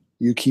then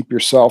you keep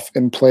yourself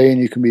in play and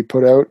you can be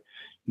put out.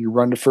 You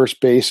run to first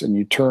base and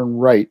you turn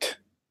right.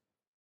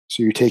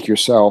 So you take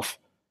yourself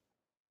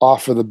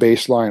off of the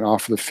baseline,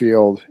 off of the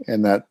field,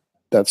 and that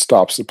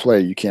stops the play.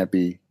 You can't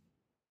be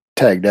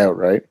tagged out,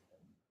 right?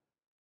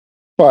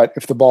 But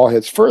if the ball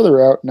hits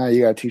further out, now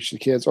you got to teach the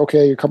kids,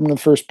 okay, you're coming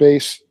to first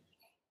base.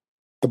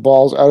 The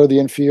ball's out of the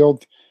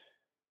infield.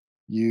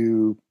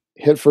 You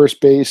hit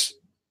first base.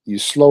 You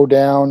slow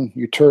down.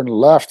 You turn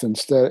left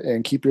instead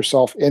and keep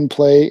yourself in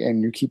play,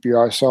 and you keep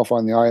yourself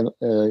on the eye.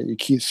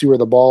 You see where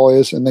the ball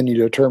is, and then you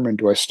determine,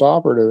 do I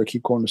stop or do I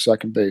keep going to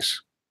second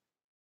base?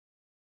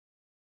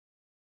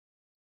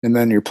 And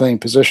then you're playing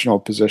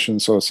positional position.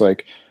 So it's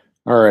like,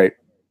 all right,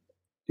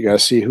 you got to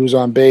see who's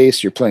on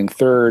base. You're playing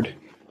third.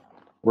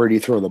 Where do you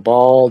throw the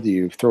ball? Do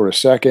you throw to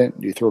second?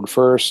 Do you throw to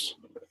first?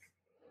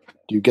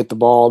 Do you get the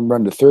ball and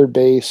run to third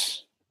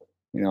base?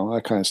 You know,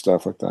 that kind of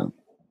stuff like that.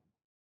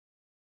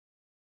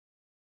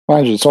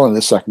 Mind you, it's only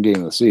the second game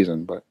of the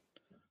season, but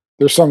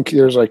there's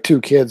like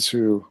two kids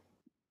who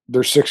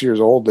they're 6 years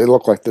old. They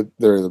look like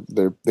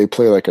they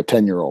play like a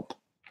 10-year-old.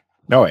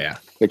 Oh yeah,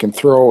 they can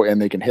throw and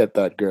they can hit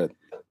that good.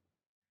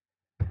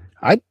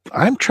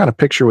 I'm trying to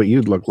picture what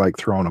you'd look like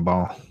throwing a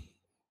ball.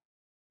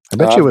 I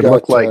bet you would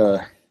look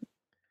like.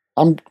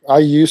 I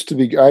used to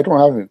be. I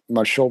don't have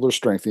much shoulder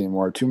strength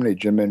anymore. Too many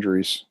gym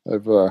injuries.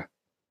 Too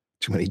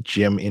many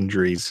gym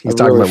injuries. He's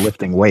talking about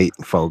lifting weight,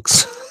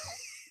 folks.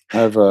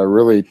 I've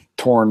really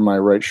torn my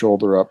right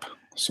shoulder up,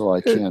 so I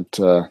can't.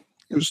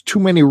 It was too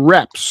many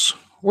reps.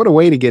 What a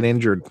way to get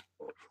injured,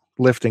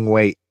 lifting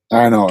weight.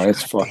 I know,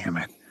 it's fucking. Damn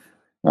it.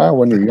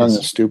 When you're young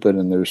and stupid,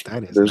 and there's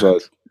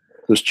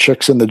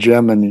chicks in the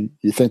gym, and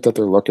you think that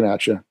they're looking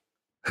at you.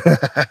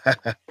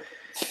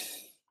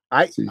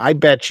 I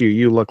bet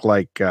you look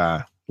like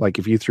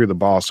if you threw the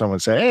ball, someone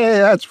would say, "Hey,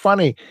 that's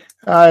funny.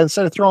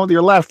 Instead of throwing with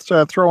your left,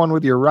 throw one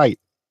with your right."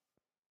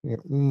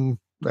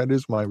 That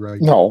is my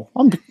right. No,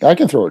 I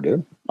can throw it,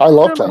 dude. I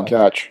love playing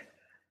catch.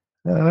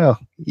 I don't know.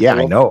 Yeah,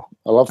 I know.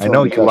 I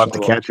know you love to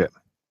catch it.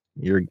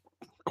 You're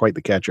quite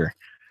the catcher.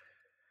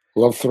 I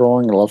love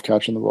throwing. I love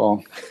catching the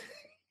ball.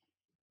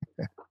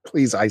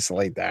 Please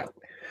isolate that.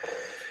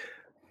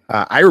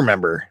 I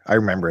remember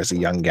as a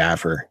young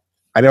gaffer,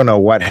 I don't know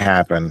what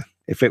happened.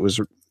 If it was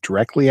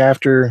directly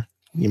after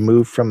you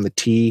moved from the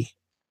tee,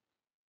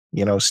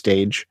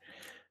 stage,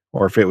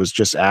 or if it was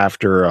just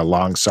after a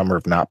long summer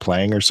of not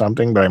playing or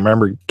something. But I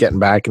remember getting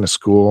back into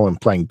school and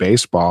playing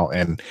baseball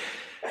and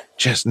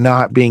just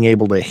not being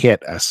able to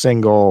hit a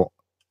single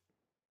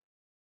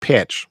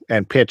pitch,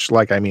 and pitch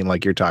like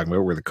you're talking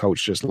about, where the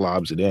coach just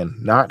lobs it in,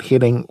 not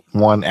hitting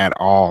one at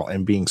all,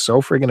 and being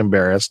so friggin'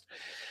 embarrassed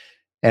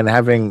and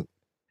having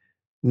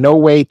no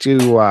way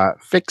to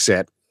fix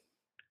it.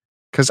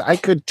 Because I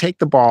could take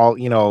the ball,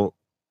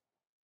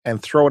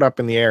 and throw it up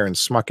in the air and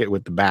smuck it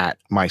with the bat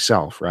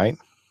myself, right?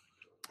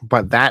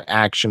 But that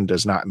action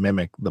does not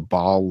mimic the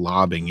ball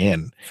lobbing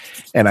in.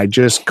 And I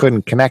just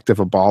couldn't connect if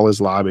a ball is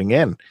lobbing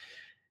in.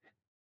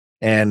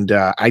 And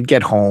I'd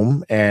get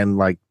home and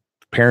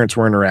parents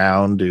weren't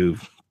around to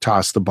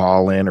toss the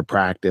ball in or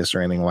practice or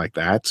anything like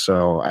that.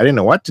 So I didn't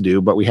know what to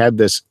do, but we had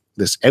this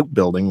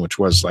outbuilding, which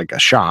was like a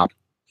shop,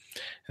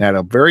 and had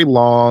a very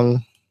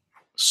long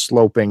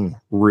sloping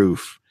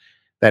roof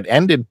that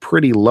ended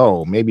pretty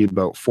low, maybe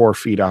about 4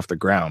 feet off the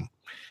ground.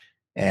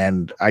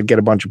 And I'd get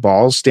a bunch of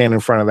balls, stand in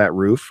front of that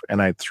roof,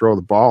 and I'd throw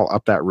the ball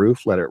up that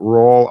roof, let it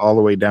roll all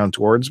the way down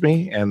towards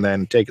me, and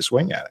then take a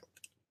swing at it.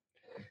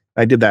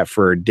 I did that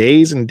for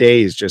days and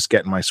days, just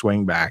getting my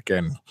swing back.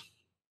 And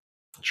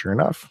sure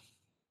enough,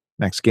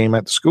 next game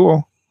at the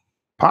school,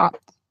 pop,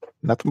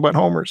 nothing but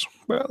homers.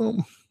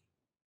 Boom.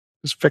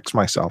 Just fix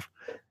myself.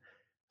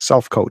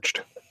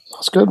 Self-coached.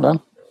 That's good, man.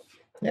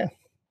 Yeah.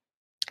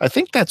 I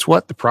think that's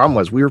what the problem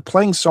was. We were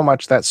playing so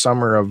much that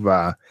summer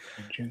of,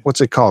 what's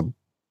it called?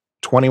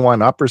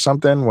 21 up or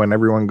something, when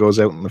everyone goes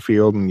out in the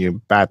field and you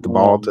bat the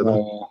ball to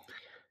them.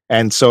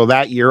 And so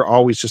that year,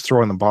 always just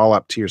throwing the ball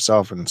up to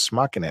yourself and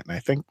smucking it. And I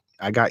think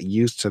I got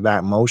used to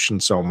that motion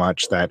so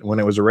much that when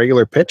it was a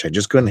regular pitch, I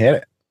just couldn't hit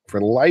it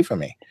for the life of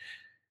me.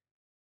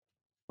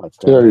 But,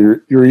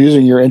 you're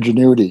using your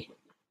ingenuity.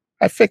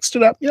 I fixed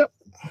it up. Yep.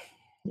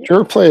 Did you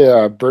ever play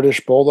a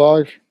British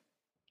Bulldog?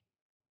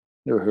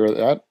 You ever heard of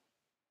that?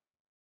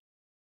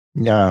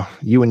 No,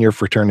 you and your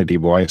fraternity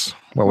boys.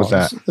 What was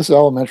that? This is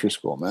elementary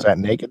school, man. Is that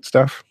naked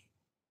stuff?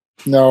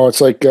 No, it's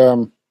like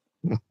you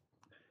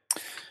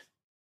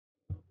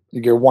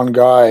get one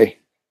guy.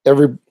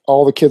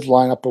 All the kids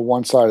line up on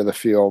one side of the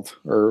field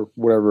or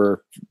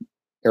whatever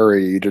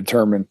area you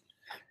determine.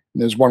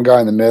 And there's one guy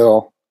in the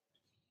middle,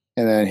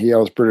 and then he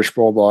yells British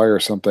Bulldog or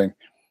something.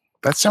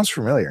 That sounds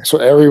familiar. So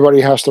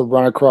everybody has to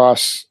run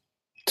across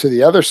to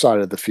the other side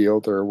of the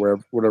field or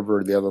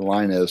whatever the other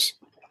line is.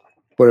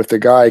 But if the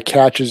guy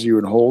catches you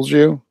and holds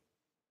you,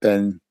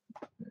 then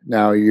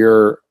now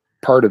you're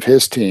part of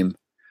his team.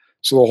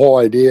 So the whole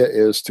idea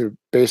is to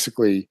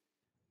basically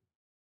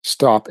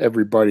stop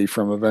everybody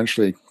from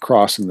eventually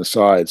crossing the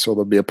side. So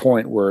there'll be a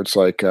point where it's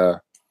like, say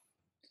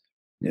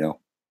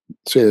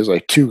there's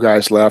like 2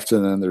 guys left,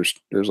 and then there's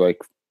like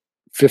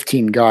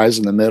 15 guys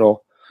in the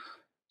middle.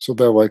 So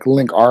they'll like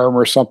link arm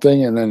or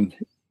something, and then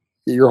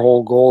your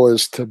whole goal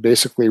is to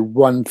basically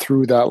run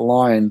through that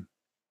line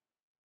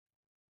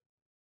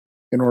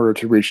in order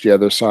to reach the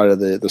other side of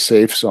the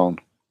safe zone.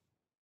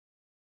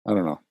 I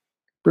don't know.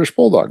 British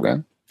Bulldog,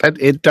 man.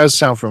 It does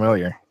sound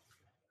familiar.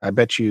 I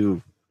bet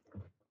you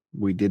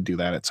we did do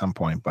that at some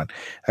point. But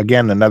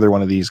again, another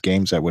one of these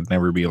games that would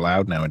never be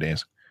allowed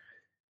nowadays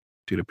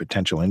due to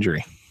potential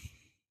injury.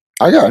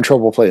 I got in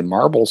trouble playing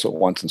marbles at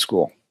once in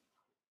school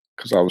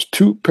because I was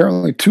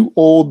apparently too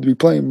old to be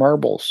playing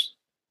marbles.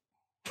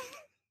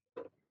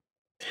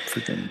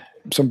 Freaking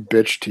some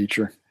bitch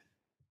teacher.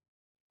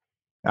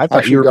 I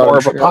thought you were more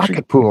of a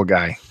pocket pool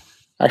guy.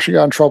 Actually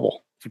got in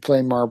trouble for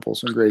playing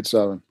marbles in grade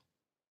 7.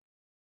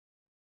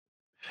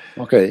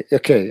 Okay.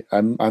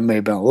 I may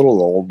have been a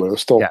little old, but it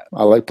was still,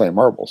 I like playing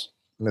marbles.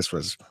 And this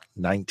was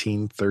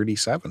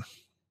 1937.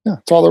 Yeah,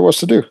 that's all there was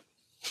to do.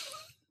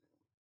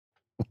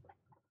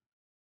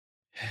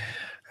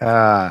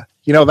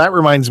 That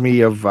reminds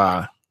me of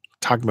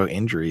talking about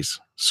injuries,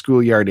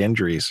 schoolyard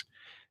injuries.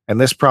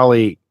 And this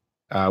probably,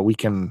 we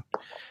can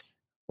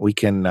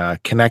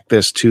connect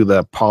this to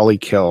the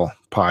Polykill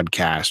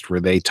podcast where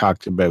they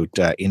talked about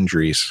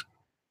injuries.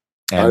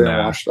 And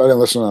I didn't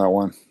listen to that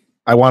one.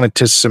 I wanted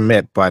to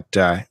submit, but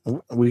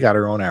we got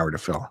our own hour to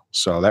fill.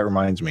 So that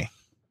reminds me.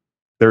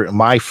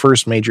 My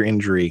first major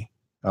injury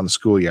on the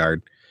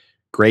schoolyard,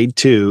 grade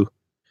 2.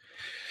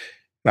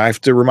 I have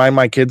to remind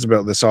my kids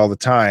about this all the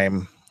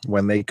time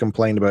when they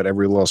complain about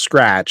every little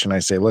scratch. And I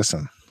say,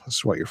 listen, this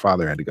is what your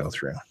father had to go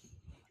through.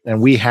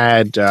 And we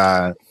had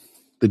the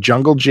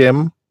jungle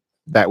gym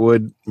that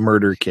would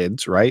murder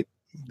kids, right?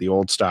 The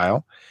old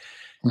style.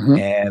 Mm-hmm.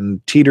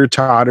 And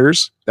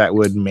teeter-totters that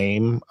would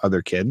maim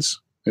other kids.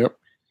 Yep.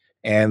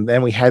 And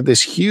then we had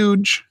this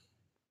huge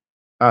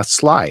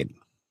slide.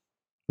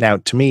 Now,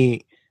 to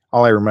me,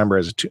 all I remember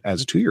as a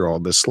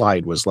 2-year-old, the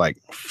slide was like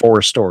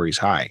 4 stories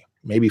high,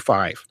 maybe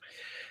 5.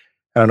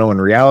 I don't know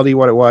in reality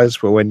what it was,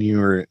 but when you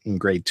were in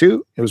grade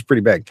 2, it was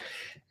pretty big.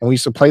 And we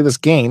used to play this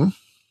game,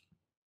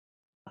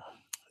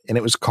 and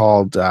it was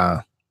called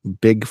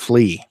Big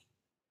Flea.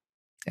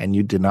 And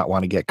you did not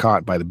want to get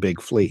caught by the big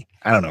flea.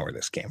 I don't know where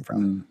this came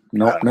from.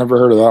 No, never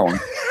heard of that one.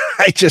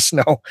 I just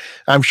know.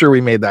 I'm sure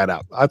we made that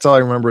up. That's all I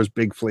remember is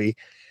Big Flea.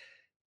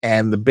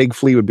 And the big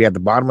flea would be at the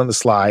bottom of the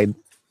slide,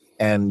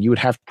 and you would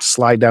have to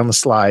slide down the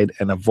slide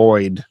and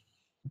avoid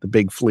the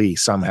big flea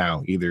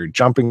somehow, either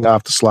jumping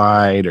off the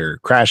slide or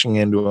crashing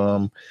into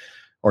him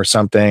or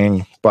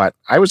something. But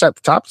I was at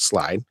the top of the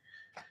slide,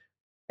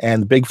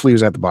 and the big flea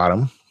was at the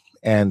bottom,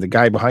 and the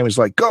guy behind me was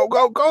like, go,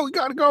 go, go, you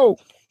gotta go.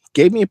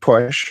 Gave me a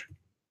push.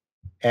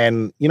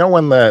 And you know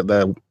when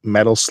the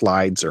metal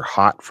slides are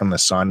hot from the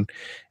sun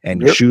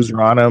and your shoes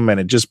are on them and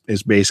it just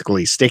is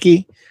basically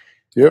sticky?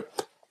 Yep.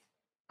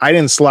 I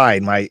didn't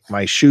slide.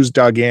 My shoes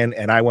dug in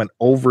and I went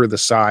over the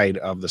side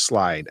of the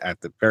slide at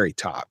the very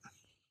top,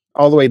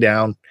 all the way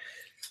down,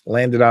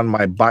 landed on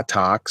my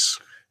buttocks.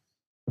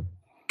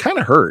 Kind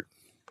of hurt.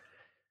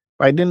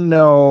 I didn't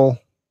know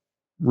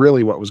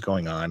really what was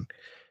going on.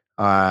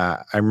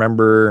 I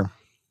remember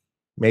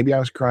maybe I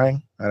was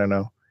crying. I don't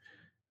know.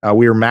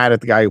 We were mad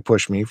at the guy who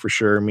pushed me for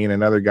sure. Me and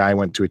another guy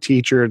went to a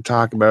teacher to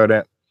talk about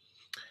it.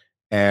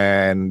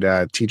 And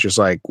teacher's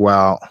like,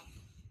 well,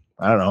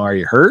 I don't know. Are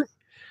you hurt?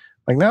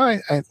 Like, no,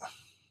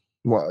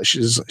 well,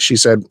 she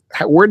said,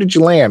 where did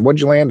you land? What'd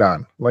you land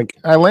on? Like,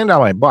 I landed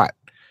on my butt.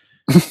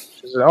 She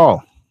said,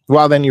 oh,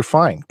 well, then you're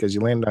fine because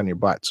you landed on your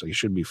butt. So you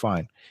should be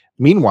fine.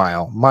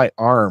 Meanwhile, my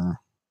arm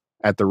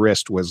at the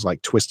wrist was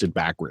like twisted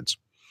backwards.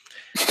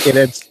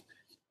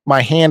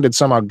 My hand had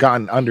somehow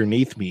gotten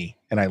underneath me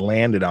and I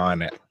landed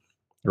on it.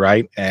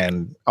 Right.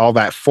 And all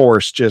that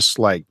force just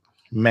like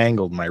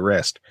mangled my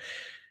wrist.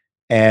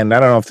 And I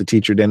don't know if the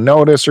teacher didn't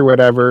notice or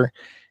whatever.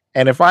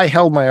 And if I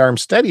held my arm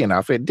steady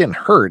enough, it didn't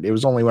hurt. It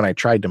was only when I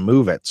tried to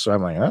move it. So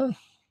I'm like,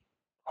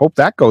 hope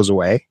that goes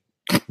away.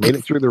 Made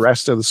it through the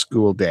rest of the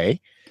school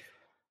day.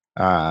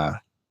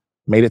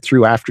 Made it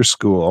through after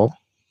school.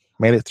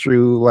 Made it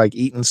through like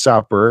eating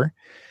supper.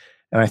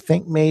 And I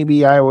think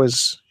maybe I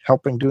was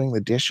helping doing the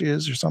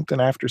dishes or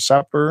something after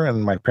supper.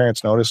 And my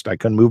parents noticed I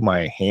couldn't move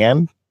my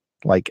hand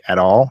like at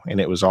all. And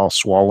it was all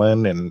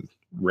swollen and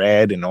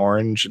red and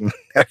orange and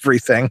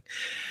everything.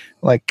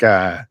 Like,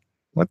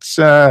 what's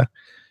going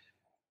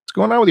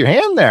on with your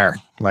hand there?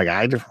 Like,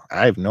 I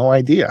have no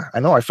idea.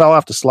 I know I fell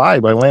off the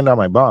slide, but I landed on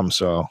my bum.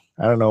 So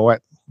I don't know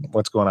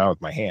what's going on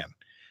with my hand.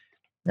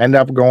 End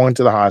up going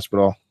to the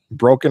hospital,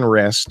 broken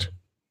wrist.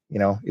 You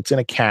know, it's in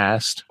a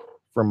cast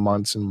for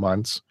months and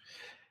months.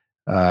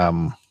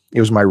 It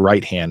was my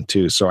right hand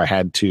too. So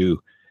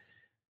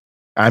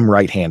I'm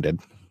right-handed.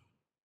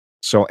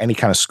 So any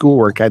kind of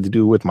schoolwork I had to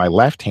do with my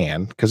left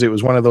hand because it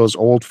was one of those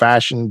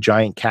old-fashioned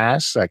giant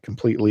casts that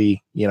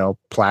completely,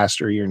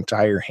 plaster your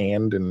entire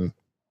hand and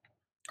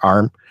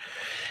arm.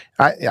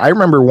 I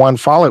remember one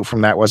fallout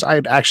from that was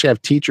I'd actually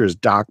have teachers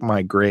dock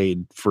my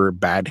grade for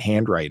bad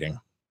handwriting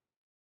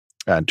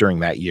during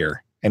that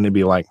year. And it'd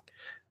be like,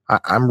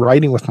 I'm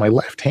writing with my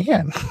left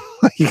hand.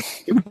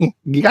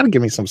 You got to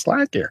give me some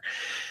slack here.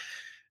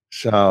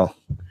 So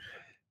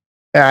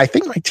I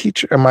think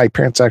my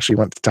parents actually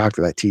went to talk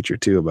to that teacher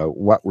too about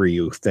what were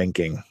you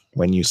thinking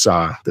when you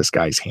saw this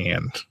guy's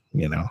hand,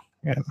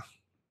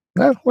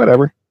 and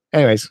whatever.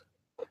 Anyways,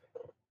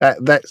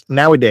 that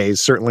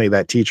nowadays, certainly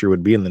that teacher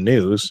would be in the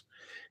news,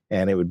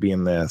 and it would be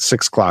in the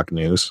 6 o'clock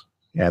news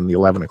and the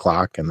 11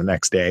 o'clock and the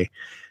next day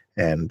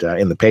and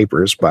in the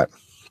papers. But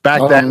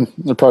back then,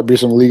 there'd probably be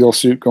some legal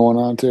suit going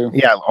on too.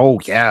 Yeah. Oh,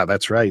 yeah,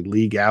 that's right.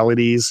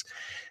 Legalities.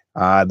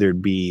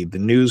 There'd be the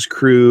news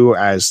crew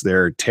as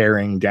they're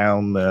tearing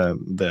down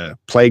the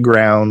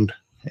playground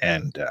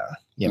and,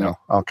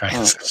 all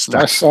kinds of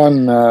stuff.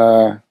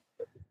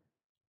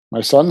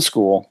 My son's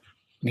school,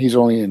 he's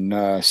only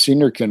in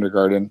senior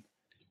kindergarten.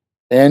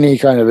 Any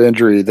kind of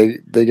injury,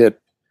 they get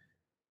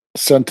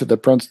sent to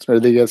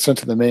they get sent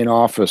to the main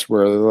office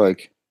where they're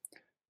like,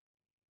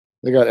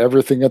 they got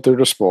everything at their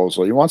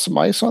disposal. You want some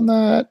ice on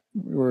that?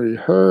 Were you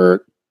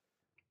hurt?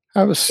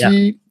 Have a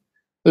seat. Yeah.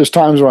 There's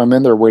times where I'm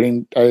in there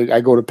waiting.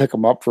 I go to pick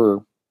him up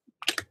for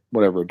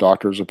whatever, a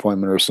doctor's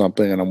appointment or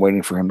something, and I'm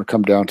waiting for him to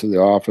come down to the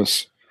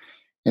office.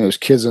 And there's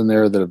kids in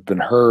there that have been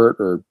hurt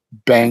or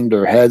banged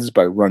their heads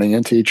by running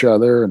into each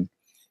other, and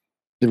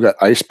they've got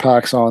ice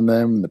packs on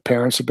them, and the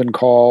parents have been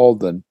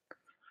called, and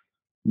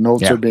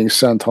notes are being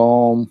sent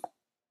home.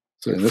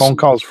 So phone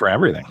calls for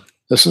everything.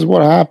 This is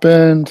what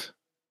happened.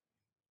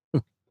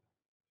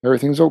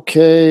 Everything's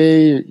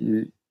okay.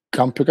 You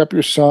come pick up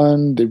your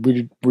son.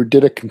 We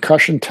did a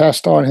concussion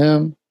test on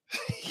him.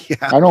 Yeah,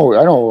 I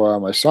know.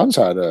 My son's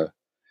had a,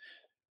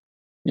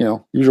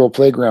 usual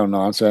playground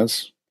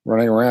nonsense,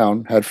 running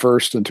around head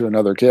first into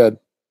another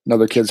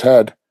kid's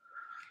head,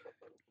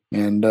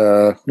 and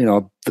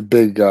the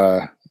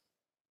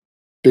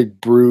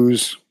big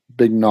bruise,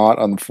 big knot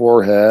on the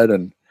forehead,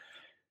 and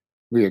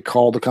we get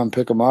called to come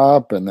pick him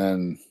up, and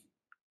then,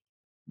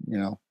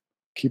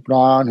 keep an eye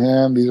on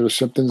him. These are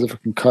symptoms of a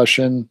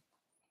concussion.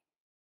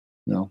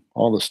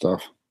 All this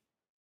stuff.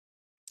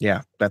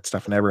 Yeah, that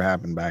stuff never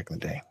happened back in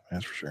the day.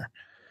 That's for sure.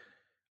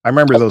 I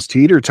remember those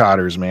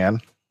teeter-totters, man.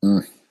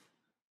 You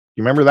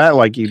remember that?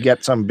 Like, you'd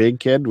get some big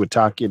kid would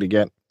talk into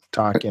getting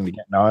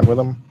on with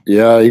them.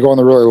 Yeah, you go on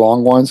the really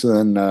long ones,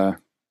 and then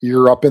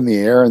you're up in the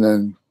air, and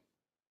then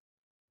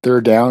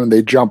they're down, and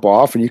they jump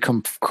off, and you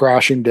come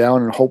crashing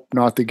down and hope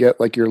not to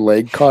get like your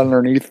leg caught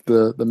underneath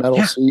the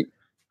metal seat.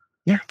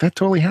 Yeah, that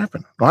totally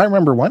happened. Well, I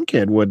remember one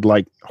kid would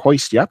like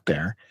hoist you up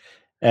there,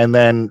 and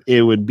then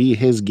it would be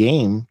his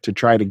game to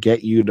try to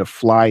get you to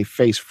fly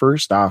face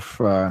first off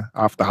the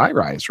high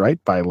rise, right?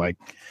 By like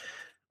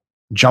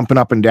jumping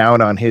up and down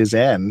on his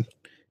end,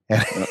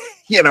 and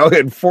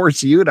it'd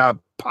force you to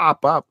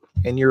pop up,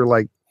 and you're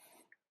like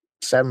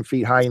 7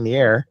 feet high in the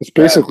air. It's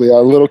basically a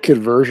little kid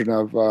version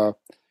of what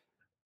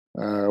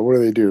do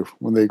they do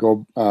when they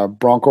go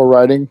bronco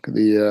riding?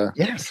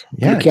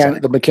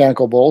 The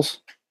mechanical bulls.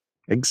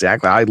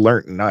 Exactly. I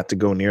learned not to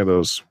go near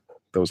those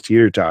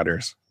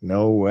teeter-totters.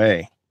 No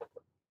way.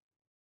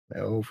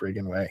 No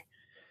friggin' way.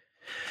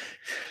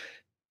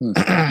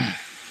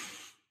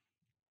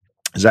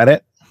 Is that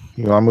it?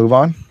 You want to move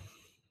on?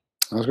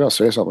 I was going to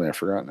say something. I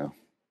forgot now.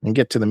 And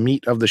get to the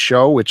meat of the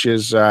show, which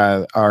is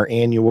our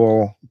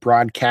annual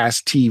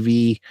broadcast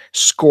TV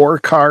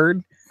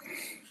scorecard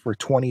for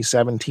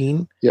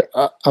 2017. Yeah,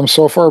 I'm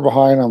so far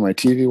behind on my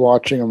TV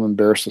watching, I'm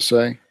embarrassed to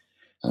say.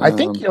 I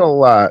think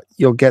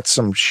you'll get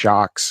some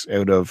shocks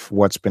out of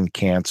what's been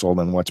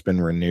canceled and what's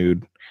been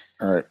renewed.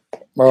 All right.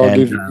 Well,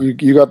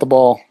 dude, you got the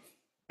ball.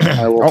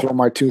 I will throw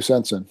my 2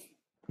 cents in.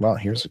 Well,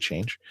 here's a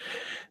change.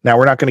 Now,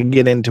 we're not going to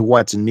get into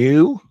what's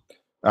new,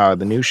 the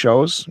new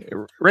shows.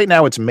 Right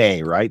now, it's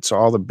May, right? So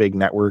all the big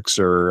networks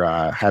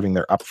are having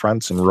their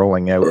upfronts and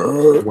rolling out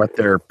what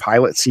their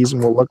pilot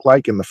season will look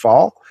like in the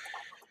fall.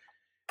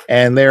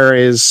 And there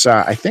is,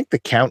 I think the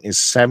count is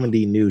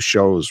 70 new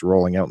shows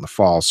rolling out in the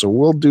fall. So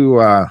we'll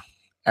do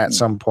at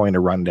some point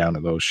a rundown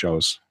of those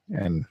shows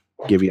and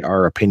give you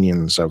our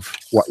opinions of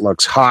what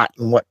looks hot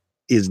and what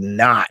is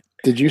not.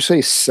 Did you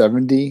say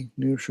 70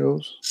 new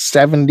shows?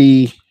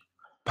 70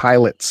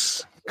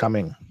 pilots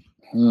coming.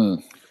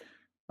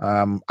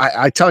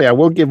 I tell you, I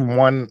will give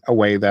one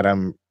away that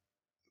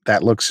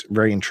looks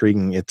very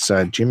intriguing. It's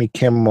Jimmy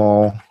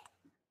Kimmel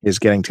is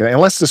getting to,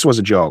 unless this was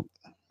a joke.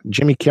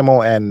 Jimmy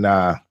Kimmel and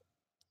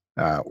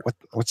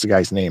what's the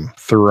guy's name?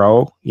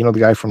 Theroux. You know the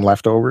guy from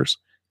Leftovers?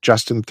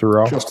 Justin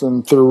Theroux.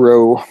 Justin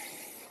Theroux.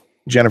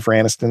 Jennifer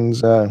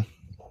Aniston's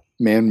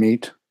man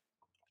meat.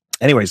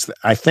 Anyways,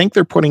 I think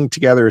they're putting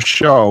together a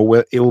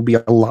show. It will be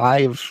a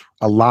live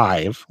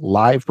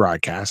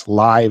broadcast,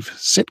 live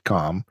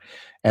sitcom,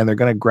 and they're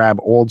going to grab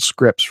old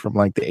scripts from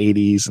like the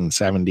 80s and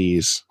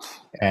 70s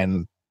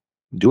and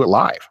do it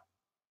live.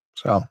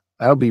 So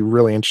that'll be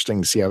really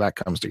interesting to see how that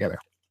comes together.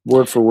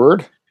 Word for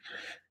word?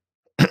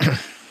 I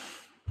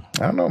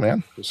don't know,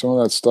 man. Some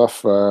of that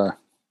stuff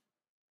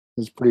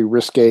is pretty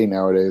risque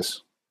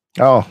nowadays.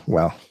 Oh,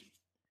 well.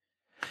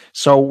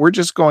 So we're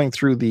just going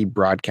through the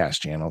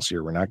broadcast channels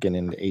here. We're not getting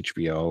into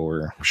HBO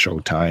or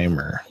Showtime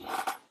or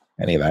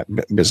any of that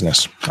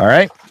business. All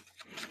right.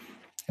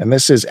 And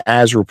this is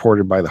as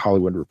reported by the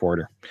Hollywood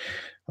Reporter.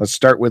 Let's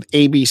start with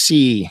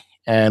ABC,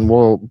 and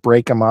we'll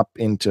break them up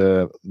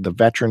into the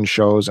veteran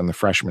shows and the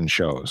freshman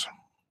shows.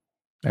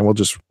 And we'll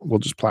just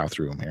plow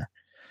through them here.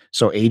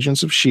 So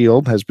Agents of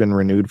S.H.I.E.L.D. has been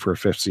renewed for a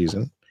 5th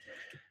season.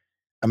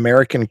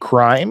 American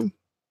Crime.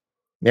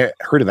 Yeah,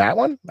 heard of that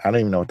one? I don't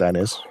even know what that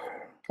is.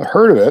 I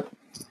heard of it.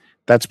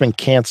 That's been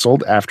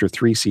canceled after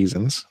 3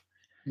 seasons.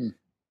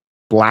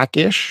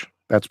 Blackish,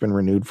 that's been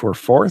renewed for a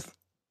 4th.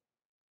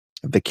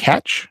 The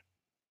Catch.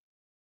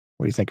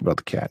 What do you think about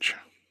The Catch?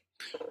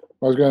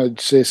 I was going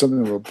to say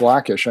something about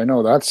Blackish. I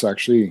know that's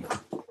actually,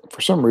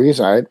 for some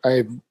reason,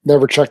 I've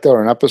never checked out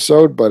an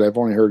episode, but I've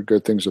only heard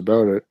good things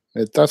about it.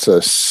 That's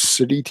a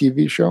city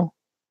TV show?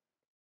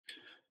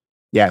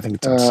 Yeah, I think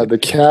it's The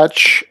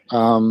Catch.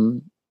 How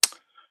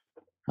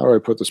do I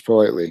put this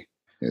politely?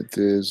 It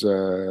is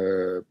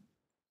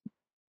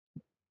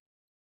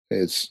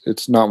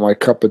it's not my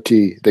cup of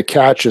tea. The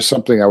Catch is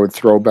something I would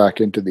throw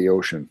back into the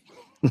ocean.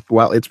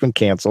 Well, it's been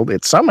canceled.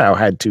 It somehow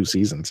had 2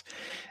 seasons.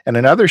 And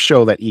another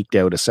show that eked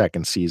out a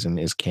 2nd season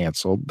is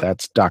canceled.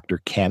 That's Dr.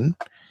 Ken.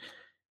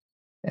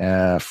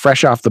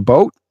 Fresh Off the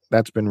Boat,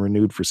 that's been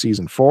renewed for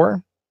season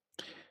 4.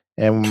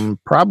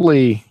 And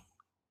probably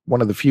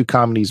one of the few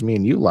comedies me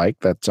and you like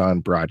that's on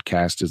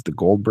broadcast is The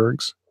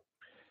Goldbergs.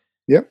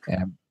 Yep.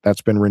 And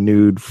that's been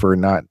renewed for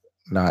not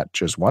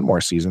just 1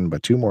 more season,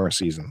 but 2 more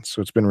seasons.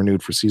 So it's been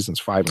renewed for seasons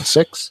 5 and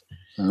 6.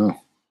 Oh.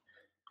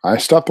 I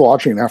stopped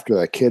watching after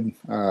that kid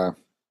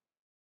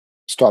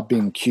stopped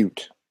being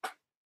cute.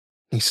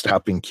 He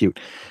stopped being cute.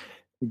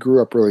 He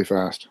grew up really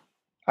fast.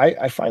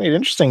 I find it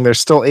interesting they're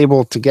still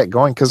able to get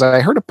going, because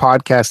I heard a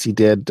podcast he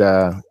did.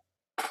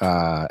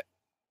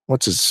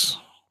 What's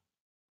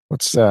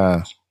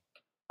the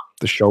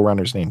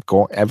showrunner's name?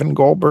 Evan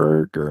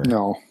Goldberg or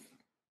no,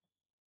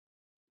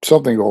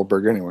 something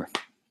Goldberg anyway.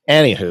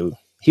 Anywho,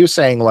 he was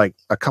saying like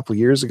a couple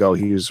years ago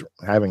he was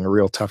having a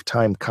real tough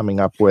time coming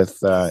up with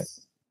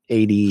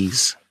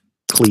 80s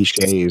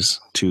cliches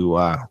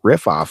to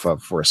riff off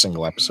of for a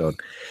single episode.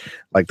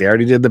 Like they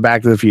already did the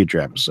Back to the Future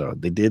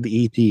episode, they did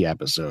the ET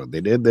episode, they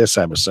did this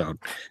episode,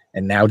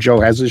 and now Joe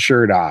has his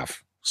shirt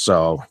off.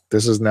 So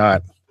this is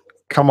not.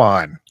 Come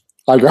on,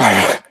 I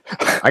got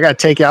to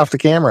take you off the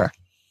camera.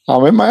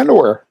 I'm in my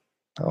underwear.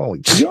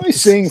 Holy, you're only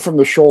seeing from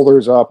the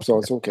shoulders up, so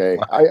it's okay.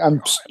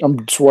 Wow.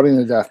 I'm sweating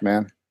to death,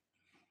 man.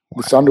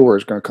 Wow. This underwear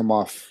is going to come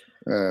off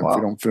if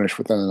we don't finish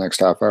within the next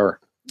half hour.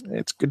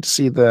 It's good to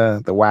see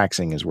the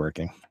waxing is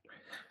working.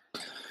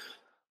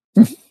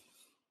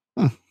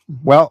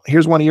 Well,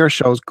 here's one of your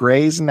shows.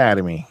 Grey's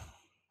Anatomy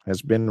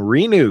has been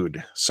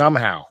renewed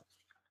somehow.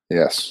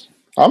 Yes,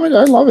 I mean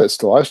I love it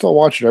still. I still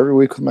watch it every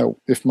week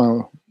with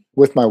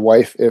my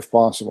wife if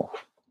possible.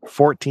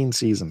 14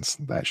 seasons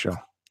that show.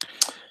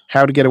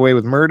 How to Get Away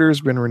with Murder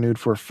has been renewed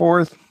for a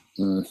 4th.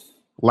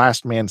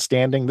 Last Man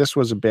Standing. This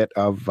was a bit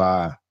of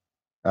a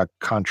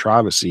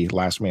controversy.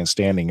 Last Man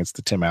Standing. It's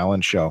the Tim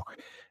Allen show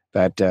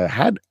that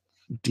had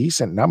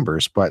decent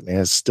numbers, but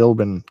has still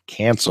been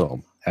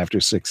canceled after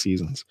 6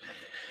 seasons.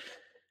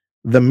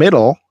 The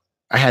Middle.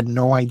 I had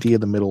no idea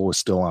The Middle was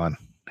still on.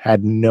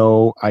 Had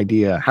no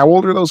idea. How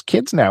old are those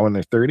kids now? In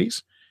their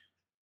 30s?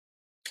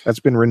 That's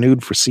been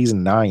renewed for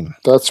season 9.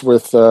 That's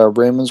with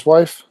Raymond's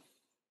wife?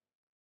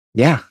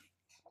 Yeah.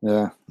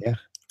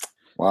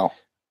 Wow.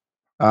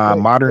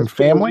 Modern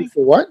Family.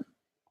 For what?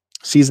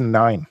 Season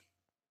 9.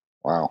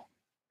 Wow.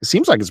 It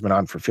seems like it's been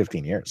on for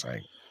 15 years.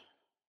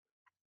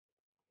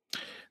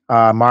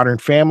 Modern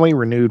Family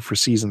renewed for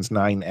seasons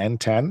 9 and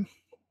 10.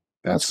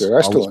 That's good. I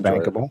still enjoy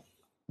bankable.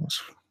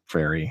 It's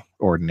very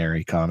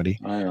ordinary comedy.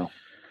 I know.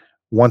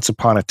 Once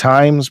Upon a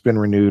Time's been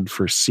renewed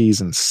for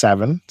season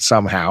 7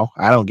 somehow.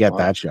 I don't get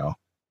that show.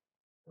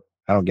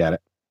 I don't get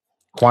it.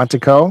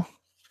 Quantico.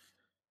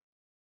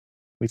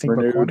 We think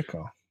about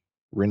Quantico.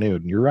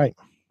 Renewed. You're right.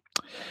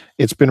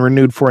 It's been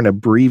renewed for an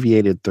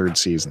abbreviated 3rd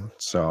season.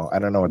 So I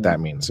don't know what that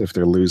means. If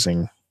they're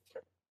losing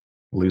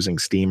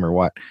steam or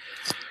what.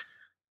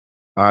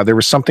 There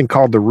was something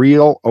called The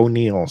Real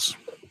O'Neills.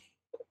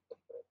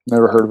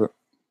 Never heard of it.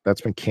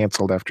 That's been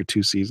canceled after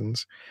 2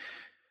 seasons.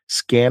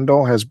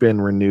 Scandal has been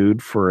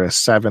renewed for a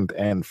 7th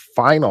and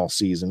final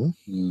season.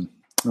 I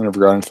never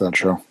got into that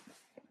show.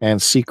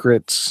 And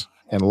Secrets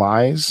and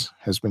Lies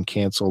has been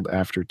canceled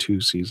after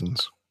 2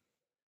 seasons.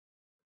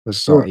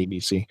 This is on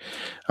ABC.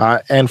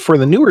 And for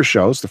the newer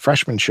shows, the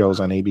freshman shows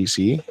on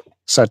ABC,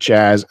 such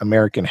as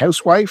American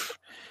Housewife,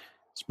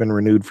 it's been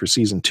renewed for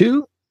season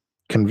 2.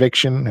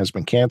 Conviction has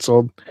been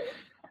canceled.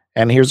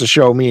 And here's a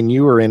show me and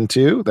you are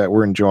into that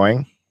we're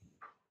enjoying.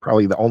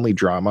 Probably the only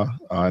drama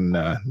on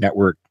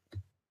network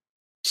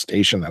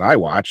station that I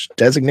watch,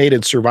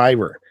 Designated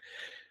Survivor.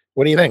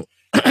 What do you think?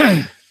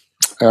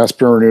 It's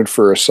been renewed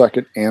for a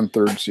 2nd and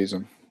 3rd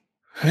season.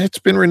 It's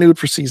been renewed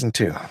for season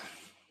 2.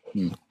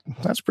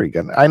 That's pretty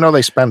good. I know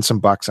they spend some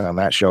bucks on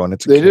that show, and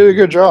they did a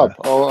good job.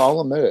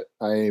 I'll admit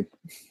it.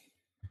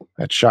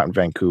 That's shot in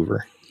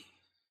Vancouver.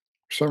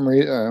 For some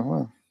reason,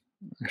 well,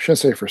 I shouldn't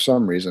say for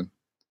some reason.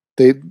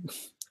 They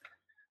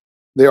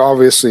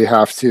obviously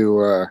have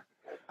to,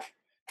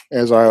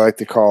 as I like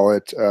to call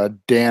it,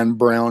 Dan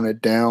Brown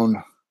it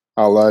down,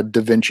 a la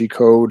Da Vinci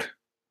Code,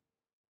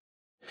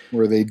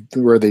 where they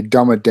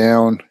dumb it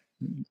down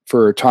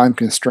for time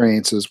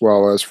constraints as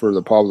well as for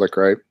the public,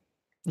 right?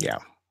 Yeah.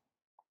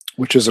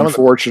 Which is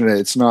unfortunate.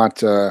 It's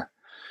not.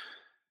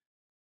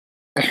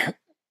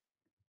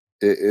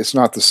 It's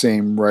not the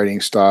same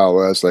writing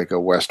style as like a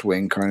West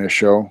Wing kind of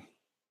show,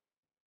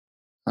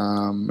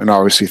 and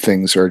obviously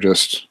things are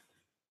just.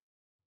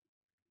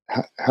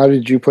 How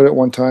did you put it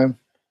one time?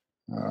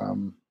 I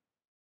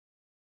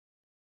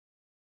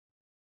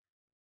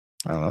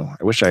don't know.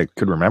 I wish I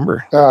could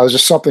remember. It was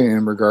just something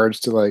in regards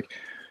to like,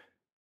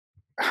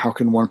 how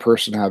can one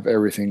person have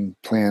everything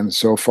planned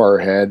so far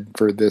ahead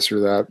for this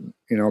or that,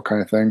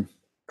 kind of thing.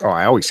 Oh,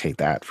 I always hate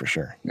that for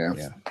sure.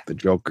 Yeah. The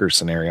Joker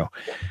scenario.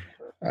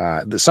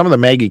 Some of the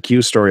Maggie Q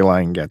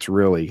storyline gets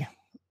really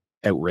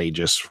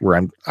outrageous.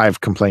 Where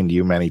I've complained to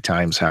you many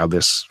times how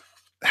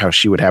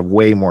she would have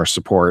way more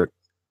support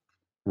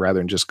rather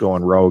than just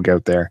going rogue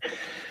out there.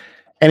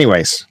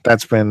 Anyways,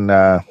 that's been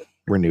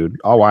renewed.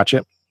 I'll watch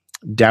it.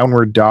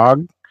 Downward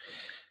Dog.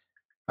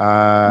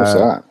 What's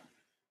that?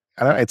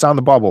 It's on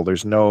the bubble.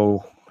 There's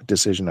no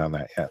decision on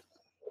that yet.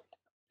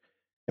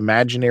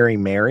 Imaginary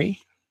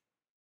Mary.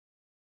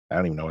 I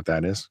don't even know what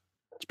that is.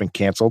 It's been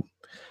canceled.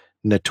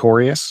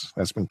 Notorious.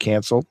 That's been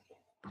canceled.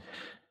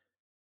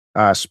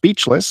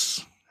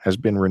 Speechless has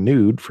been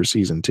renewed for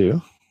season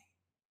 2.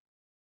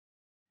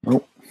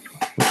 Nope.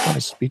 Which one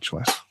is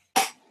Speechless?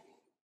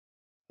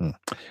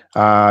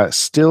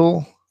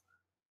 Still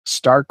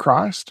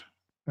Star-Crossed.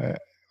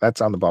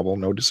 That's on the bubble.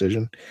 No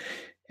decision.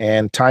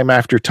 And Time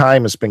After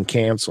Time has been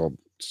canceled.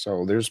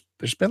 So there's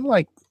been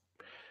like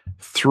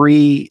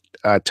 3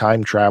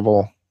 time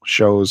travel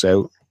shows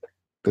out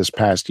this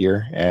past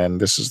year, and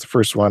this is the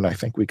first one I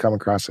think we come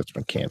across that's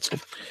been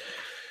canceled.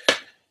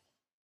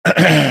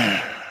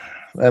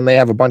 And they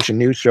have a bunch of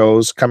new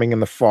shows coming in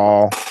the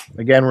fall.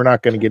 Again, we're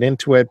not going to get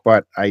into it,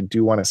 but I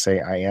do want to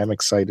say I am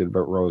excited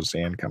about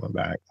Roseanne coming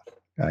back.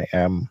 I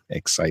am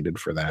excited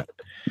for that.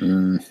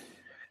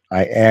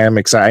 I am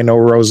excited. I know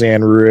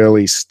Roseanne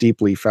really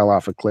steeply fell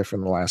off a cliff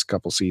in the last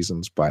couple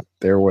seasons, but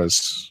that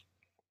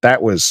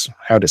was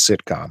how to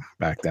sitcom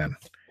back then.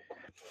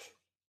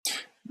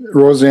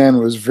 Roseanne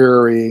was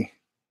very,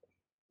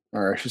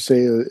 or I should say,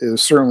 it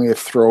was certainly a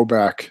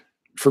throwback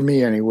for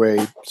me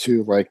anyway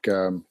to like,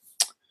 sort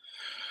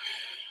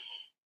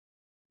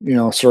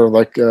of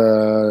like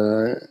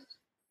an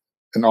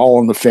All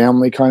in the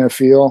Family kind of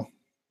feel.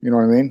 You know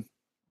what I mean?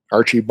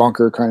 Archie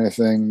Bunker kind of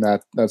thing.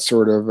 That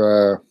sort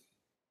of.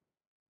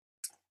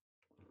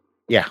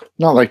 Yeah.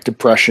 Not like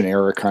Depression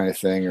era kind of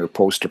thing or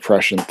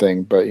post-Depression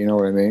thing, but you know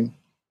what I mean?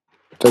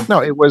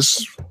 No, it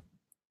was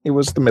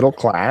the middle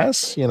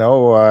class,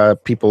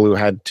 people who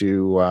had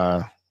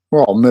to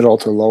middle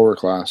to lower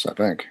class, I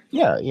think.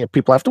 Yeah,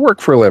 people have to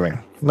work for a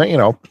living.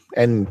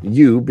 And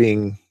you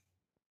being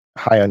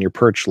high on your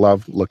perch,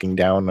 love looking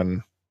down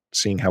and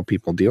seeing how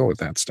people deal with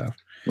that stuff.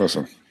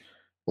 Listen.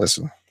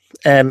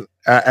 And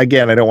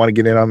again, I don't want to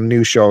get in on the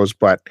new shows,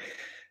 but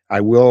I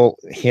will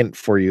hint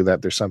for you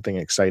that there's something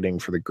exciting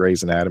for the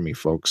Grey's Anatomy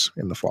folks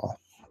in the fall.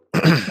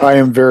 I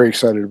am very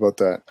excited about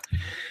that.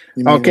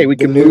 Okay, we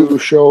can new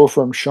show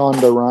from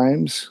Shonda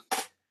Rhimes.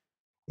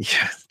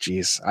 Yeah,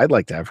 geez, I'd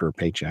like to have her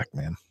paycheck,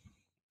 man.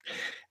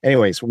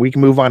 Anyways, we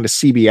can move on to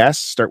CBS.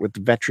 Start with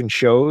the veteran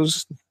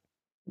shows.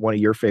 One of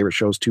your favorite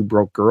shows, Two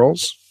Broke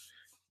Girls,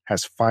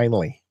 has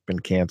finally been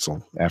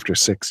canceled after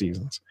 6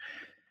 seasons.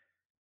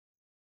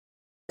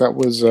 That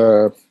was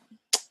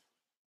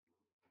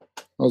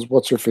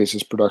what's her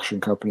face's production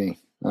company,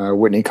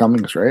 Whitney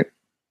Cummings, right?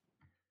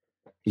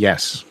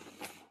 Yes.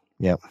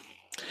 Yep.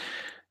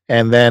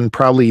 And then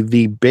probably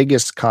the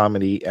biggest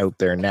comedy out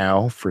there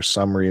now, for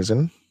some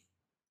reason,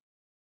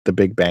 The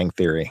Big Bang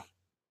Theory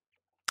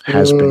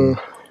has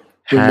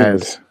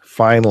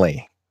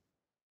finally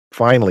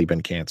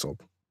been canceled.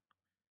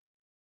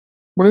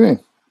 What do you mean?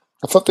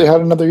 I thought they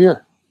had another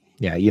year.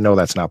 Yeah,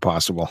 that's not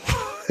possible.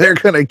 They're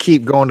going to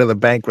keep going to the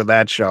bank with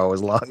that show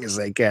as long as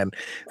they can.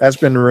 That's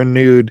been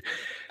renewed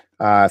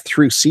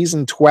through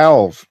season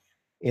 12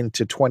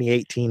 into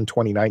 2018,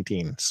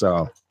 2019.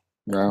 So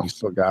you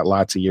still got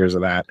lots of years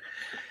of that.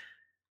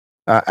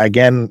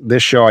 Again,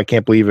 this show, I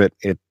can't believe it.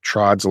 It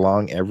trods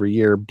along every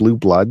year. Blue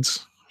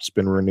Bloods has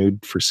been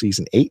renewed for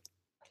season 8.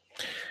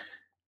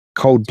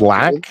 Code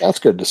Black. That's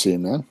good to see,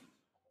 man.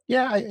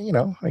 Yeah,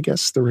 I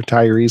guess the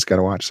retirees got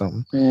to watch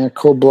something. Yeah,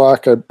 Code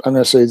Black, I'm going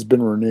to say it's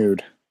been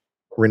renewed.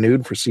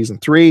 Renewed for season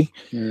 3.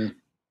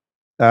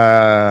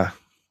 Yeah.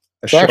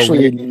 It's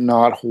actually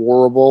not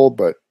horrible,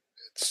 but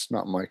it's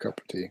not my cup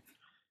of tea.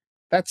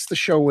 That's the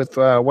show with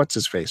what's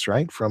his face,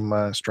 right?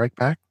 From Strike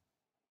Back.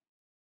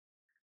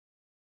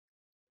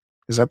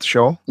 Is that the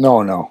show?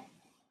 No.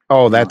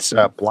 Oh, that's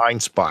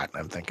Blind Spot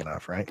I'm thinking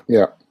of, right?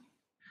 Yeah.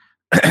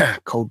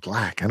 Code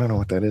Black. I don't know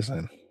what that is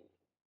then.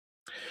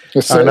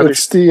 It's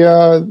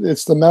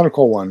the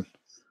medical one.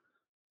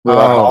 Where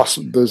Oh,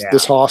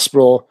 this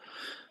hospital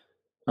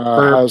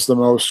For- has the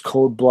most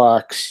code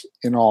blacks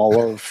in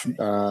all of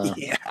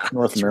yeah,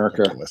 North it's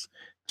America. ridiculous.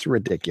 It's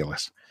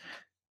ridiculous.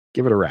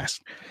 Give it a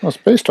rest. Well, it's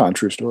based on a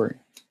true story.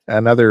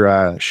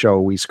 Another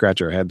show we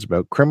scratch our heads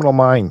about, Criminal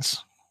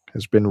Minds,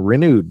 has been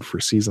renewed for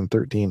season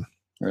 13.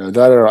 That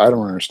I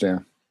don't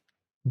understand.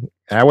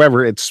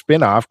 However, its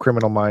spin-off,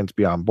 Criminal Minds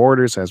Beyond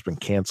Borders, has been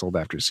canceled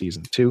after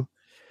season 2.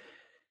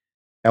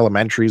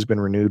 Elementary has been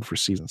renewed for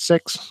season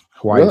 6.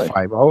 Hawaii Really?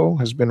 5-0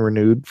 has been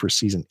renewed for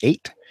season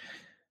 8.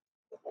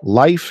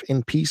 Life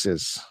in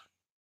Pieces.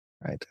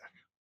 Right.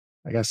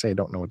 I gotta say, I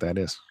don't know what that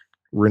is.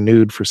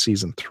 Renewed for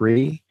season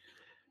 3.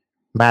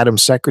 Madam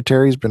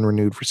Secretary has been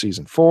renewed for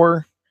season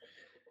 4.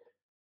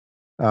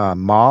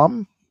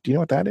 Mom. Do you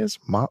know what that is?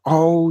 Mom.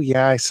 Oh,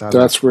 yeah, I saw that.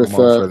 That's with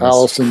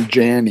Allison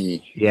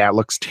Janney. Yeah, it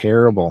looks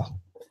terrible.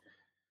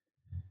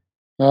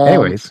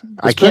 Anyways,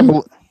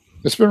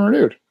 it's been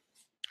renewed.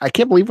 I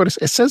can't believe what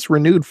it says.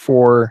 Renewed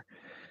for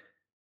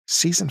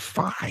season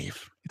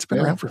 5. It's been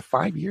around for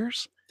 5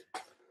 years.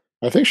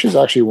 I think she's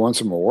actually won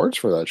some awards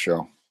for that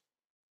show.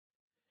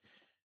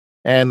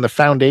 And the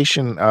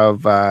foundation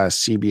of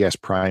CBS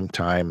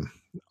Primetime,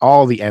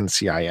 all the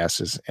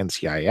NCISs,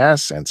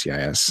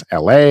 NCIS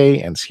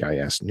LA,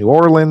 NCIS New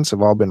Orleans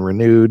have all been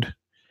renewed.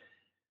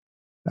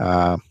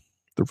 The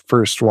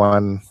first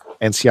one,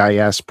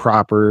 NCIS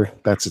proper,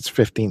 that's its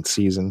 15th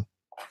season.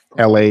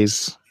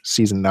 LA's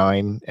season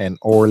 9, and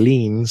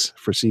Orleans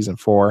for season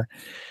 4.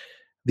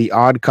 The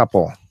Odd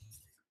Couple.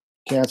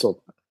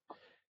 Canceled.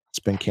 It's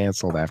been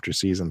canceled after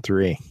season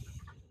 3.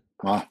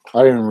 Wow. I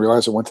didn't even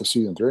realize it went to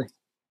season 3.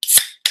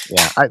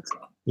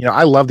 Yeah,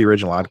 I love the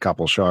original Odd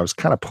Couple show. I was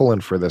kind of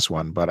pulling for this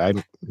one, but I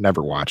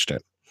never watched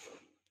it.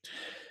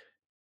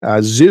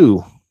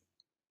 Zoo.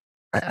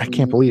 I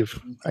can't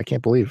believe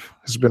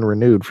has been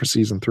renewed for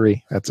season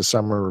 3. That's a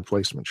summer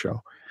replacement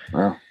show.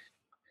 Wow.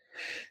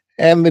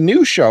 And the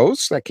new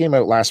shows that came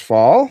out last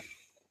fall,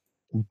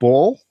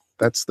 Bull.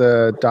 That's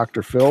the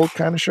Dr. Phil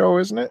kind of show,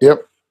 isn't it?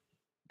 Yep.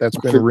 That's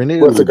been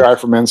renewed with the guy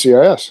from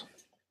NCIS.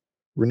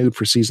 Renewed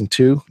for season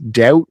 2.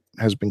 Doubt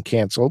has been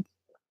canceled.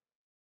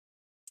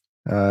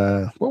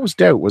 What was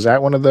Doubt? Was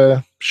that one of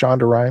the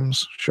Shonda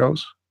Rhimes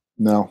shows?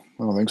 No,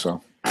 I don't think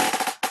so.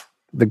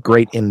 The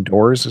Great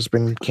Indoors has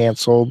been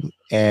canceled,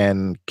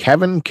 and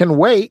Kevin Can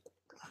Wait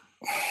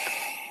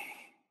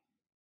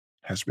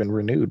has been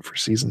renewed for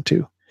season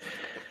 2.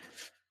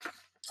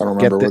 I don't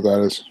remember what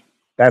that is.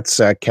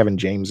 That's Kevin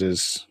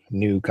James's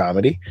new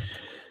comedy.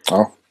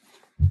 Oh.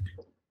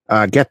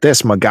 Get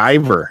this,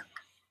 MacGyver.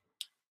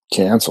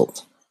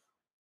 Canceled.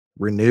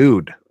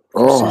 Renewed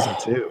for season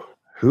 2.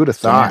 Who'd have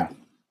thought? Damn.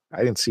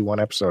 I didn't see one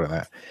episode of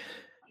that.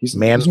 He's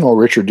no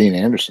Richard Dean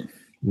Anderson.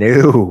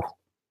 No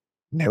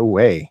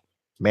way.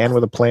 Man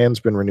with a Plan's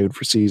been renewed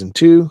for season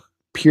 2.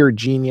 Pure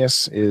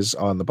Genius is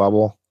on the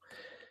bubble.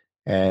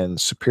 And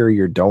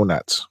Superior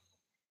Donuts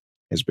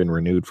has been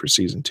renewed for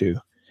season 2.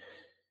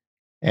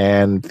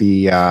 And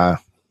the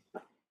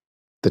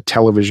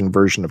television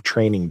version of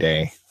Training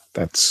Day,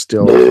 that's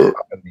still up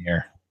in the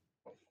air.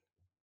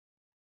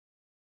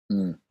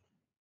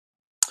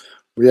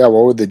 Yeah,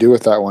 what would they do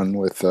with that one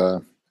with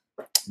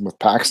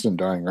Paxton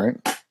dying, right?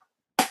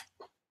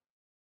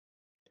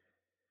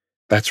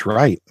 That's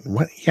right.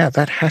 What? Yeah,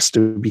 that has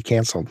to be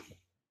canceled.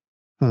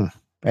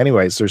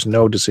 Anyways, there's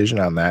no decision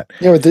on that.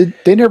 Yeah, but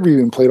they never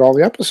even played all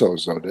the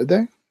episodes, though, did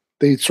they?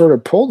 They sort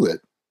of pulled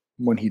it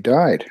when he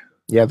died.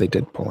 Yeah, they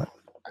did pull it.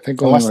 I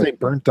think unless they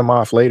burnt them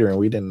off later and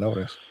we didn't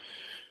notice.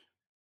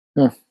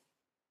 Yeah.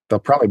 They'll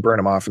probably burn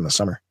them off in the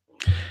summer.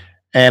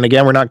 And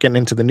again, we're not getting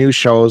into the new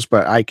shows,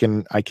 but I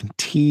can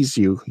tease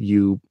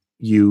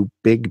you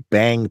Big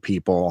Bang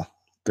people.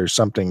 There's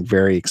something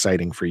very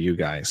exciting for you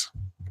guys.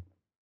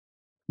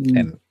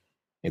 And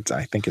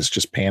I think it's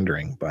just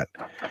pandering, but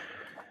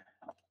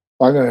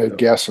I'm going to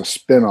guess a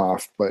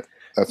spinoff, but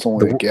that's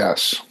only a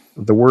guess.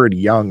 The word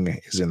young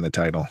is in the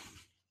title.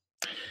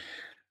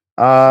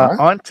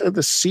 On to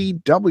the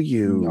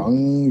CW.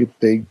 Young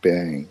Big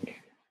Bang.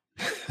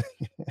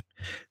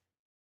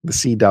 The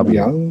CW.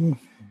 Young.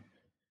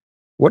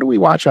 What do we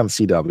watch on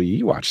CW?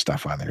 You watch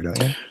stuff on there, don't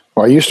you?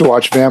 Well, I used to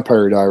watch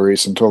Vampire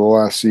Diaries until the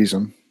last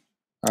season.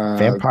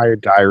 Vampire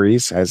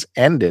Diaries has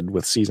ended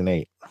with season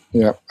 8.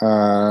 Yep.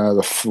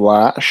 The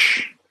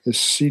Flash is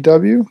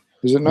CW,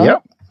 is it not?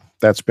 Yep.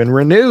 That's been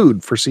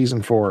renewed for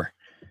season 4.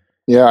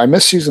 Yeah, I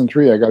missed season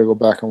 3. I got to go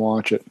back and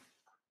watch it.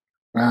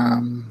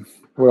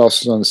 What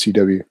else is on the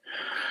CW?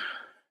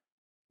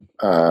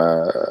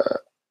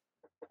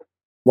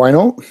 Why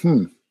not?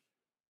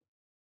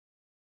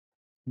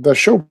 The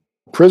show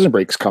Prison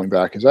Break's coming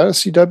back. Is that a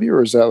CW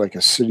or is that like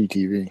a City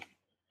TV?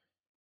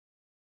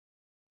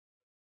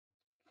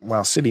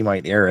 Well, City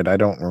might air it. I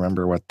don't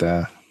remember what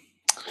the...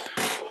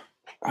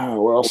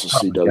 what else is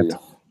CW?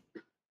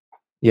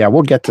 Yeah,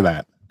 we'll get to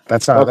that.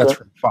 That's not. Okay. That's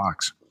from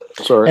Fox.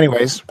 Sorry.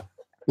 Anyways,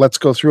 let's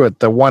go through it.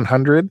 The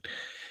 100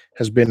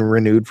 has been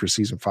renewed for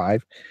season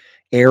 5.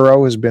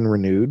 Arrow has been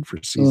renewed for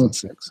season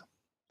 6.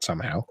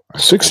 Somehow.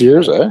 6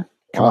 years, eh?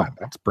 Come on,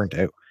 that's burnt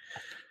out.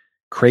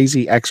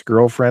 Crazy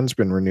Ex-Girlfriend's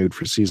been renewed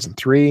for season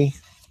 3.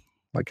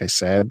 Like I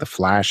said, The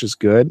Flash is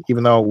good,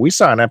 even though we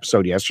saw an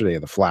episode yesterday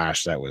of The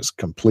Flash that was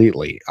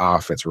completely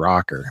off its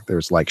rocker.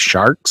 There's like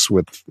sharks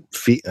with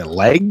feet and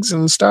legs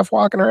and stuff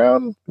walking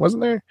around,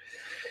 wasn't there?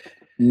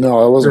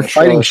 No, it wasn't. They're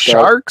fighting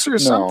sharks or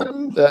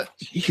something.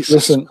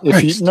 Listen,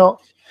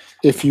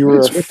 if you were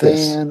a this?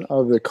 fan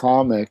of the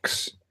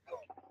comics,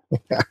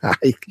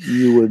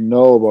 you would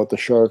know about the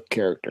shark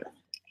character.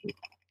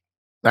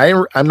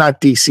 I'm not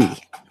DC.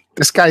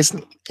 This guy's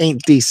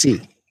ain't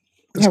DC.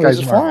 This guy's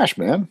a Flash,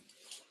 man.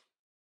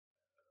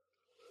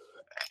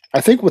 I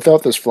think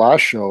without this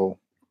Flash show,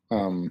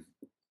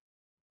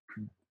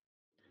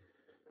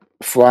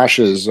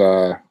 Flash's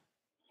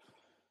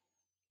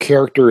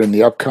character in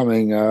the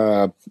upcoming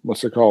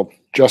what's it called,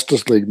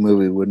 Justice League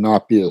movie would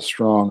not be as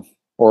strong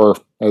or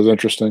as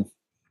interesting.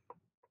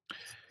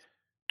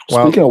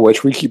 Well, speaking of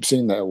which, we keep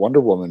seeing that Wonder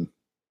Woman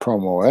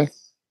promo, eh?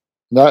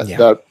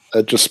 That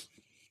just,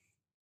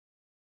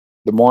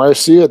 the more I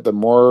see it, the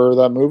more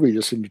that movie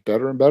just seems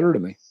better and better to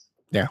me.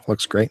 Yeah,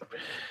 looks great.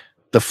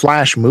 The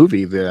Flash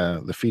movie,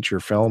 the feature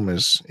film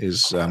is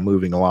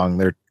moving along.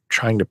 They're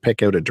trying to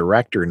pick out a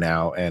director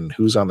now, and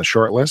who's on the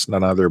short list?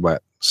 None other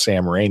but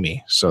Sam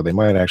Raimi. So they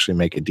might actually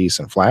make a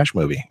decent Flash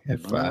movie.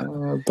 If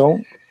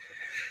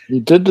he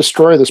did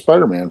destroy the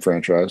Spider-Man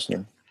franchise.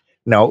 So.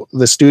 No,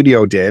 the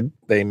studio did.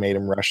 They made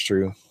him rush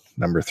through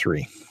number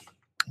 3.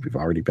 We've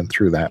already been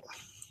through that.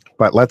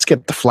 But let's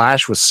get the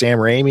Flash with Sam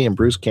Raimi and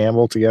Bruce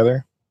Campbell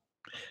together.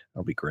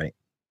 That'll be great.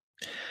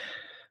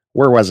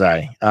 Where was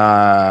I?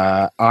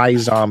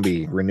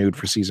 iZombie renewed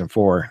for season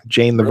 4.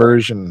 Jane the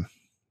Virgin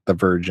of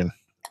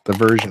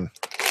Jane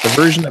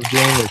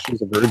where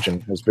she's a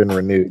virgin has been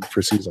renewed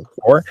for season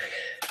 4.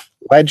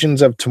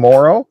 Legends of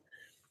Tomorrow.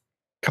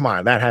 Come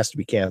on, that has to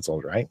be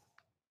canceled, right?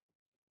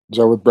 Is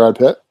that with Brad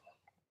Pitt?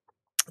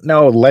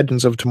 No,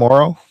 Legends of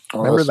Tomorrow.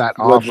 Remember that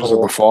Legends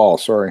of the Fall?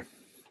 Sorry.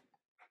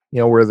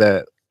 You know where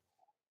the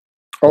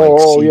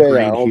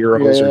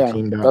heroes are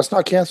teamed up. That's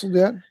not canceled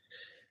yet.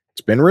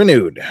 It's been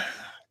renewed.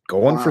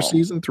 Going for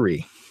season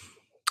 3.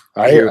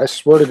 I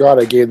swear to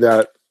God, I gave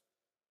that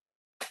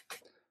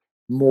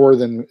more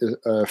than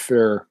a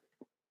fair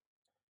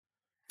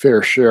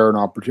share and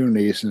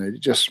opportunities, and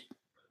it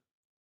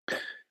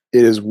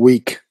is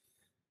weak.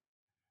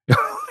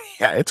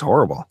 Yeah, it's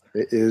horrible.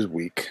 It is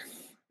weak.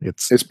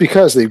 It's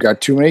because they've got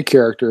too many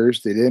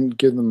characters. They didn't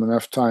give them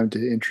enough time to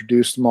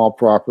introduce them all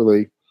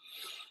properly.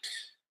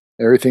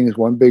 Everything is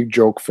one big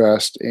joke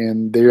fest,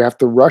 and they have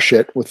to rush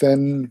it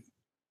within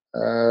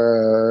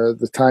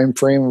the time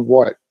frame of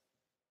what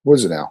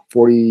is it now?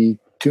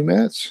 42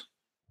 minutes.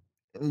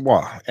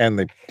 Well,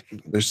 and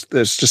there's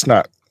just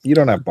not, you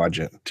don't have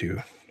budget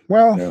to.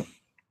 Well, yeah.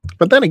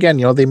 But then again,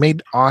 they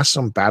made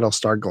awesome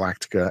Battlestar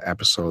Galactica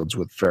episodes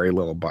with very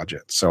little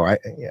budget, so I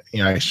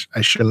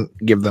shouldn't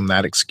give them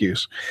that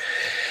excuse.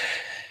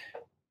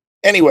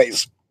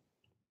 Anyways,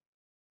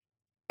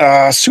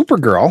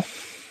 Supergirl,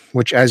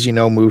 which, as you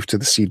know, moved to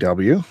the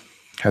CW,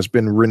 has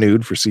been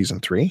renewed for season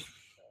 3.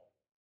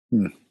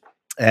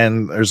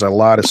 And there's a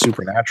lot of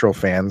Supernatural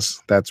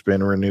fans that's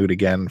been renewed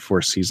again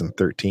for season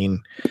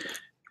 13.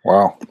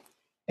 Wow.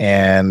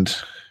 And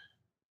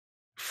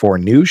for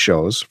new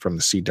shows from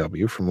the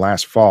CW from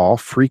last fall,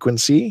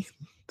 Frequency,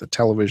 the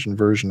television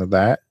version of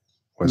that,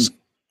 was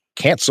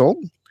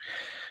canceled.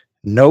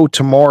 No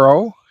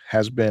Tomorrow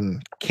has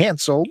been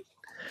canceled.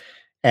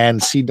 And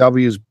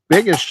CW's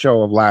biggest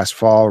show of last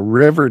fall,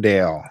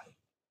 Riverdale,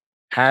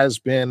 has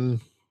been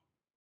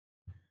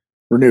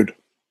renewed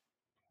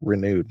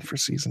for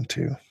season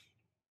 2.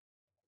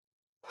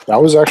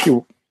 That was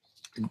actually,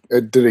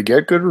 did it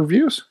get good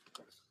reviews?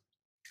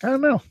 I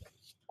don't know.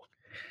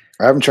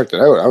 I haven't checked it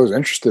out. I was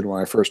interested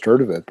when I first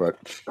heard of it, but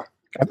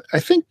I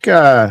think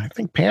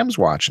Pam's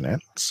watching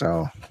it,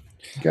 so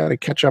you got to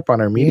catch up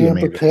on our media.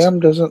 Yeah, but Pam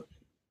doesn't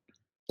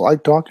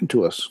like talking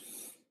to us.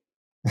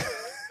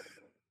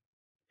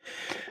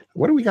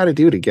 What do we got to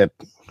do to get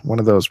one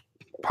of those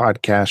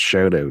podcast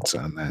shout outs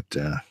on that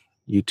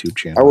YouTube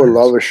channel? I would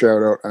love a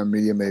shout out on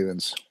Media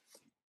Mavens.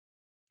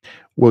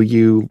 Will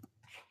you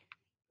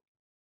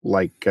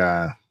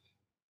I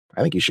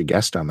think you should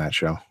guest on that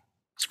show,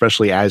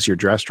 especially as you're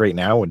dressed right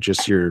now with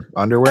just your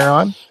underwear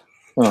on.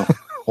 Oh.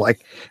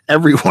 Like,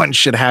 everyone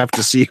should have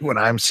to see what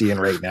I'm seeing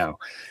right now.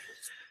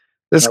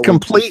 This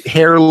complete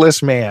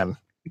hairless man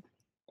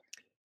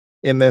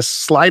in this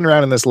sliding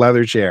around in this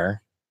leather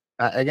chair.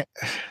 I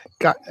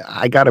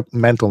got a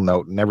mental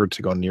note never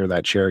to go near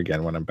that chair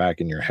again when I'm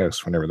back in your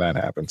house, whenever that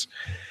happens.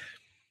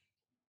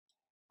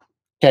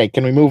 Okay,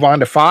 can we move on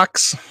to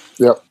Fox?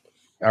 Yep.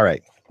 All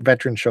right.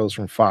 Veteran shows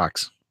from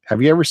Fox.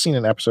 Have you ever seen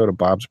an episode of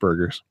Bob's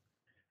Burgers?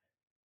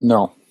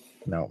 No.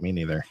 No, me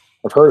neither.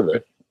 I've heard of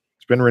it.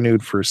 It's been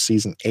renewed for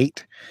season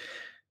 8.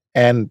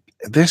 And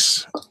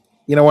this,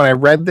 when I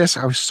read this,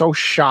 I was so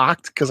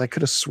shocked because I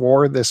could have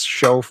swore this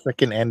show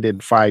freaking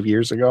ended 5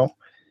 years ago.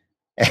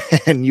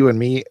 And you and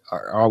me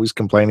are always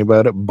complaining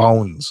about it.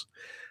 Bones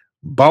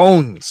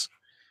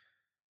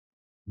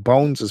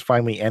has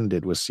finally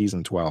ended with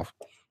season 12.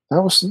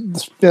 That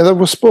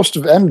was supposed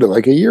to have ended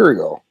like a year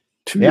ago,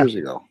 2 years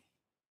ago.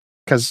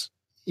 Because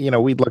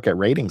we'd look at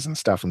ratings and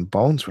stuff, and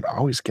Bones would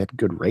always get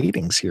good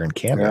ratings here in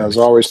Canada. Yeah, it was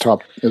always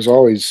top. It was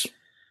always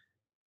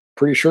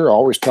pretty sure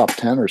always top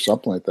 10 or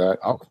something like that.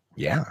 Oh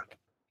yeah,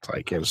 it's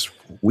like it was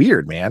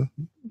weird, man.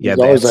 Yeah,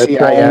 the always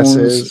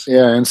NCIS,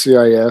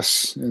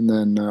 NCIS, and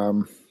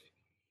then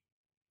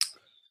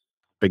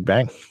Big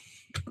Bang.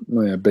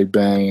 Yeah, Big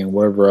Bang, and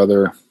whatever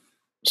other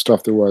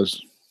stuff there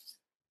was.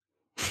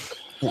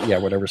 Yeah,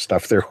 whatever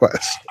stuff there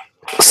was.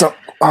 So,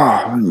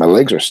 my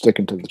legs are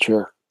sticking to the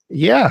chair.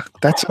 Yeah,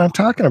 that's what I'm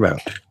talking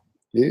about.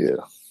 Yeah.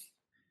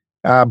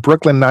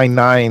 Brooklyn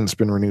Nine-Nine's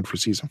been renewed for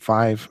season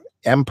 5.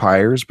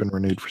 Empire's been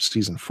renewed for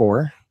season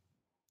 4.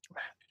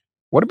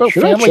 What about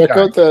Family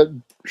Guy?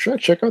 Should I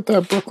check out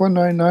that Brooklyn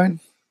Nine-Nine?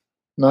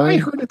 I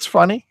heard it's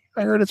funny.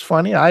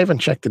 I haven't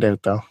checked it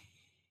out, though.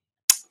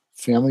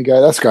 Family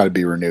Guy, that's got to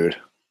be renewed.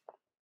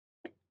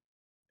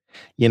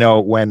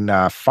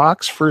 When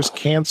Fox first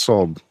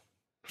canceled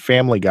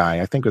Family Guy,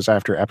 I think it was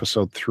after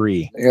episode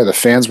 3. Yeah, the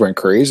fans went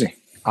crazy.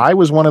 I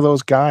was one of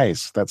those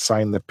guys that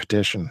signed the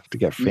petition to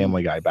get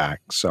Family Guy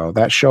back. So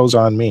that show's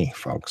on me,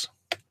 folks.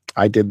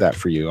 I did that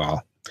for you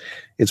all.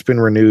 It's been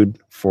renewed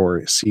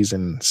for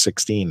season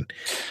 16.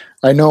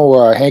 I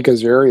know Hank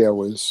Azaria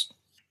was,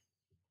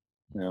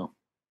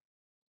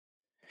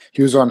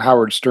 he was on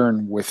Howard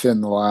Stern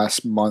within the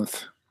last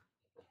month.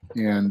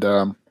 And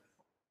it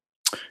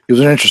was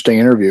an interesting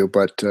interview,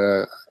 but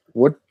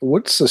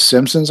what's The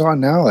Simpsons on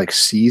now? Like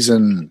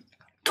season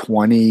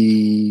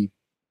 20...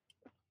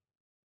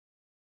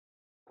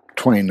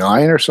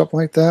 29 or something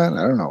like that.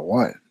 I don't know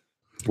what.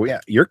 Well,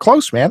 yeah, you're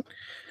close, man.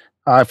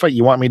 If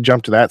you want me to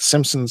jump to that,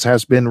 Simpsons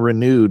has been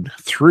renewed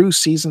through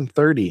season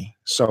 30,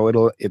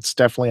 so it's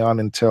definitely on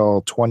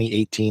until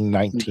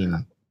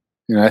 2018-19.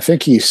 And I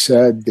think he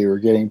said they were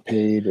getting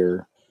paid,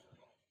 or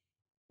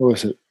what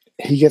was it?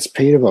 He gets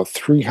paid about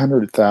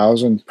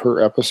 $300,000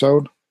 per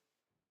episode.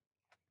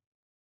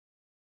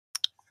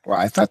 Well,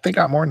 I thought they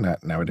got more than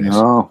that nowadays.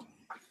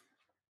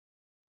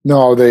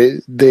 No,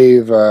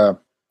 they've.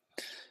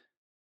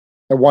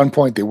 At one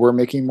point, they were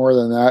making more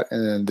than that,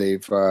 and then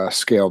they've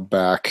scaled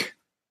back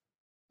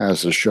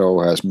as the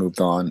show has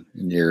moved on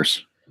in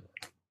years.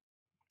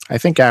 I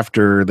think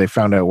after they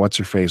found out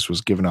What's-Her-Face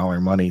was giving all her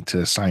money to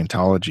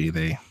Scientology,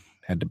 they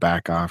had to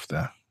back off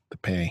the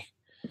pay.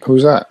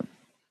 Who's that?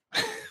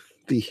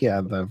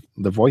 The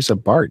voice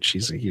of Bart.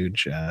 She's a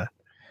huge...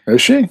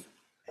 Is she?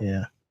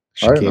 Yeah.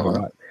 She gave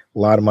a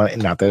lot of money.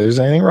 Not that there's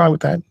anything wrong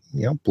with that.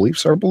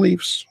 Beliefs are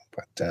beliefs.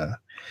 But...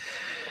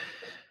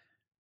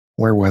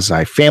 where was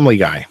I? Family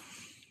Guy.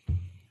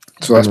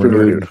 So that's been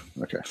renewed.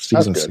 Okay.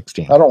 Season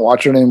 16. I don't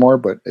watch it anymore,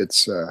 but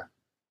it's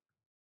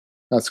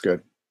that's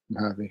good.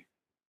 I'm happy.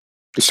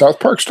 Is South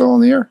Park still on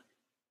the air?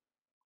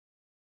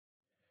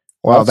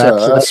 Well,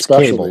 that's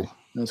cable.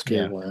 That's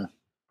cable, yeah.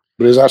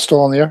 But is that still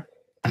on the air?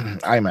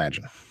 I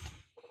imagine.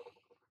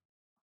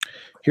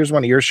 Here's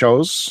one of your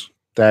shows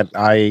that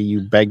you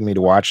begged me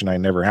to watch and I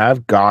never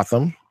have.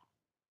 Gotham.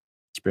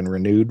 It's been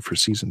renewed for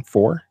season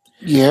 4.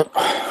 Yep.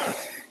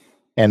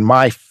 And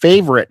my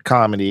favorite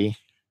comedy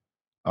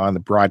on the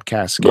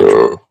broadcast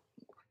schedule,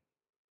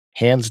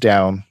 hands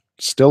down,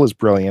 still is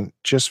brilliant.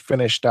 Just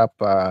finished up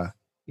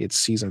its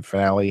season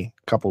finale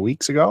a couple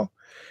weeks ago.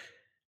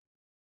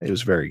 It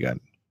was very good.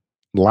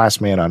 The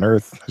Last Man on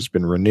Earth has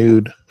been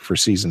renewed for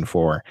season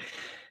 4.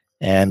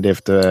 And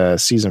if the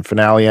season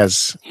finale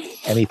has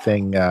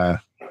anything to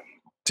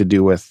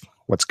do with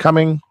what's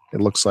coming,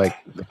 it looks like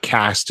the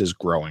cast is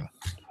growing.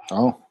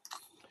 Oh.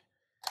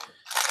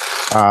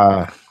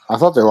 I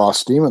thought they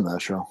lost steam in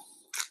that show.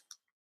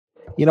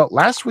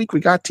 Last week we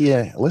got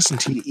to listen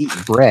to you eat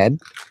bread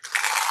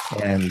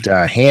and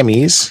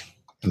hammies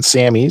and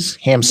Sammys,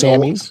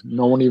 Sammys.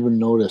 No one even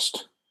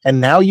noticed.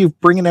 And now you're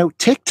bringing out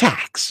Tic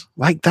Tacs.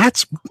 Like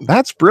that's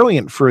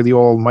brilliant for the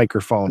old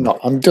microphone. No,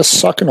 I'm just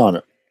sucking on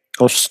it.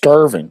 I was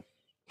starving.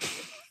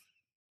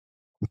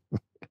 I'm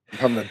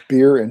having a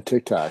beer and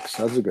Tic Tacs.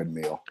 That's a good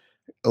meal.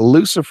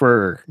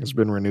 Lucifer has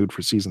been renewed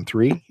for season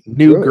 3.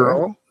 New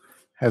Girl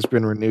has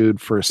been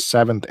renewed for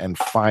 7th and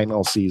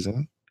final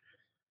season.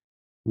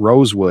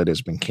 Rosewood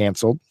has been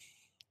canceled.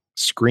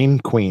 Scream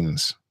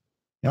Queens.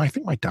 I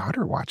think my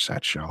daughter watched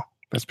that show.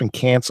 That's been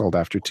canceled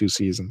after 2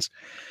 seasons.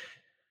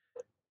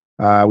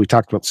 We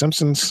talked about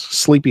Simpsons.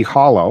 Sleepy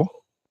Hollow.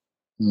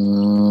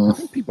 I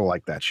think people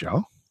like that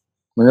show.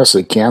 I guess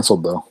they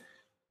canceled, though.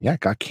 Yeah, it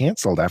got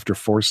canceled after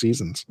 4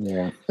 seasons.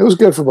 Yeah, it was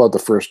good for about the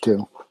first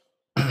 2.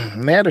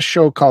 And they had a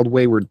show called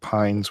Wayward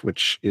Pines,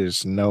 which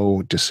is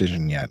no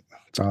decision yet.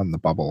 It's on the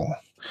bubble.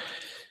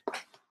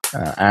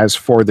 As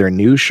for their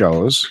new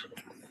shows,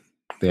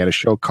 they had a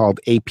show called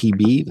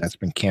APB that's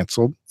been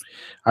canceled.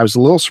 I was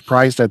a little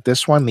surprised at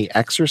this one, The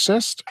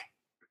Exorcist,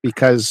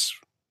 because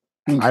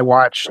I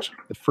watched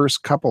the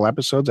first couple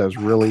episodes. I was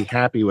really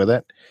happy with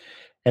it.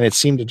 And it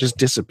seemed to just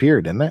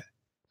disappear, didn't it?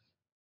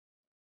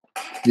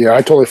 Yeah,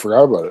 I totally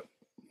forgot about it.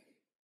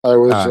 I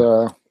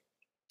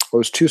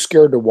was too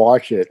scared to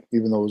watch it,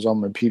 even though it was on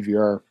my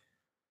PVR,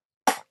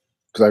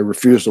 because I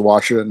refused to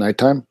watch it at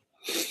nighttime.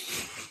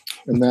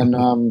 And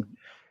then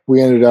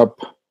we ended up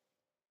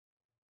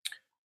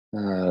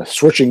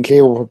switching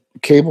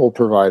cable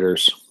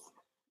providers.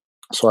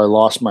 So I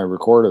lost my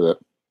record of it.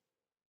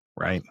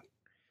 Right.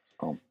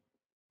 Oh.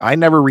 I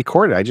never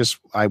recorded.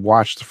 I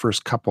watched the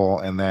first couple,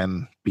 and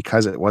then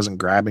because it wasn't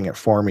grabbing it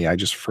for me, I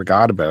just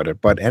forgot about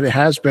it. But it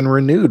has been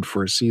renewed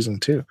for season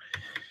 2.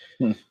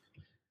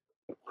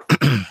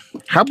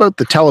 How about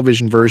the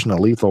television version of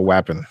Lethal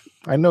Weapon?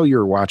 I know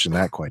you're watching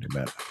that quite a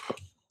bit.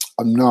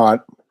 I'm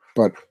not,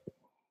 but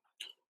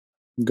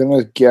I'm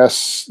gonna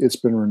guess it's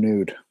been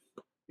renewed.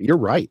 You're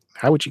right.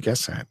 How would you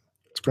guess that?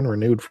 It's been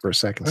renewed for a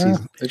second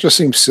season. It just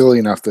seems silly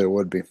enough that it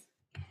would be.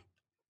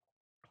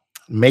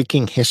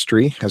 Making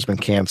History has been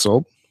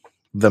canceled.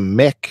 The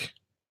Mick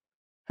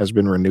has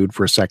been renewed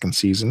for a second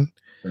season.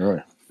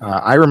 Really?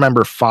 I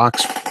remember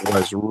Fox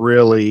was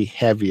really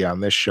heavy on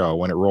this show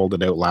when it rolled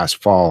it out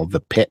last fall. The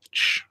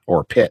Pitch.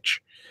 Oh,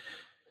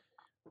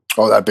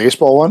 that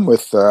baseball one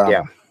with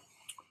Yeah.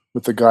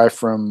 with the guy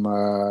from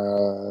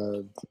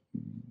the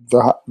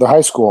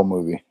high school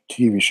movie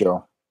TV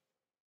show.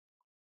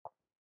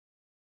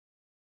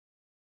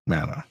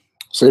 No.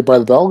 Saved by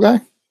the Bell guy.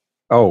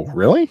 Oh,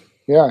 really?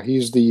 Yeah,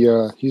 he's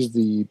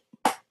the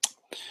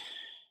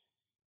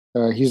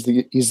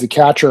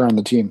catcher on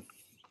the team.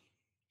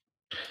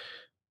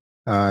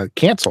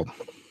 Canceled.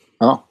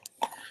 Oh,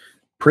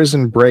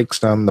 Prison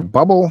Break's on the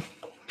bubble.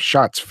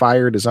 Shots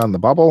Fired is on the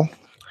bubble.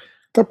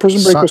 that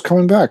Prison Break was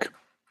coming back.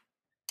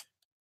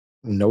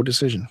 No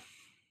decision.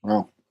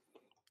 Wow.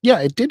 Yeah,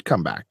 it did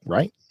come back,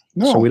 right?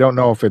 No. So we don't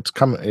know if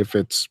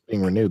it's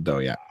being renewed though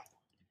yet.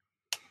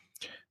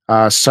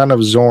 Son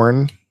of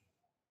Zorn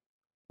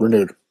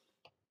renewed.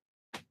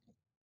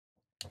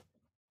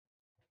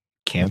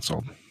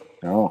 Canceled.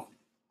 Oh.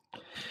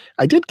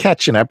 I did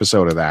catch an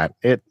episode of that.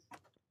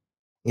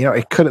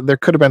 There could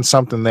have been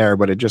something there,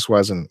 but it just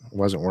wasn't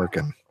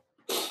working.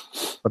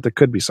 But there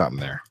could be something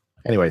there.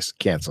 Anyways,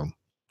 canceled.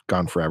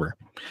 Gone forever.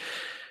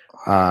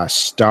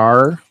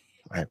 Star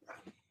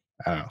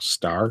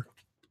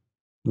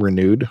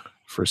renewed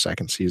for a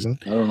second season.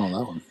 I don't know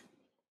that one.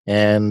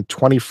 And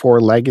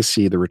 24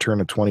 Legacy, the return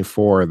of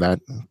 24, that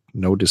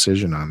no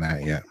decision on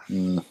that yet.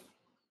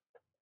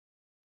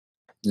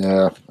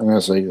 Yeah, I'm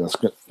gonna say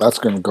that's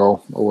gonna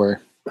go away.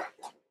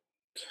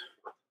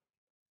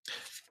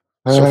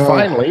 So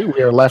finally,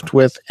 we are left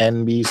with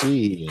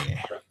NBC.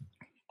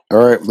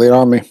 All right, lay it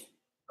on me.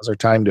 How's our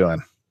time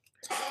doing?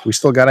 We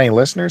still got any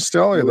listeners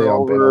still? Or are they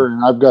all over?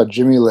 And I've got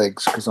Jimmy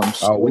legs because I'm.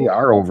 Oh, we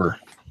are over.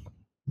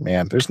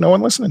 Man, there's no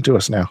one listening to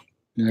us now.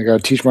 Yeah, I got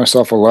to teach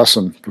myself a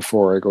lesson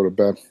before I go to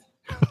bed.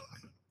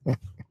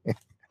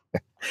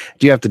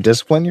 Do you have to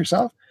discipline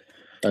yourself?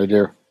 I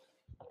do.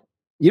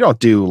 You don't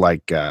do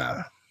like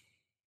the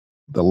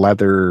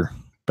leather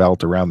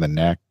belt around the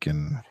neck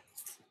and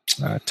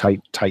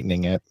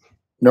tightening it.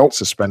 Nope.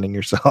 Suspending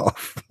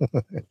yourself.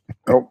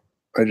 Nope.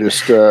 I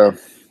just well,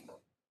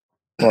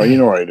 you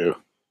know what I do.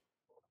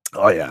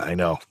 Oh yeah, I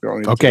know.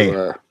 Okay.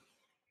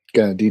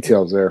 Get the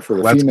details there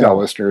for the female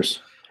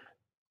listeners.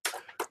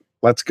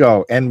 Let's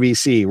go.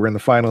 NBC. We're in the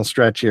final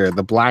stretch here.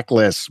 The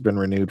Blacklist has been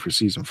renewed for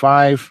season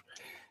 5.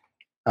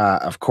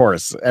 Of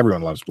course,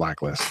 everyone loves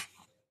Blacklist.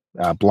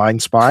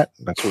 Blind Spot.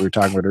 That's what we were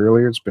talking about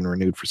earlier. It's been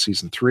renewed for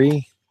season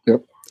 3.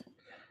 Yep.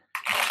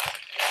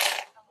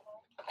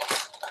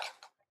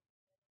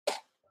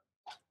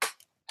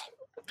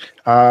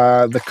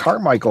 The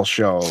Carmichael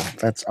Show.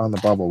 That's on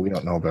the bubble. We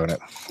don't know about it.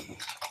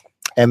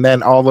 And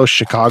then all those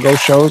Chicago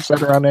shows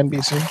that are on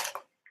NBC.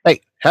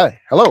 Hey,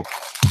 hello.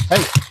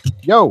 Hey,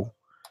 yo.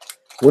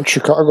 What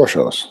Chicago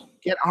shows?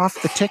 Get off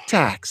the Tic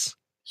Tacs.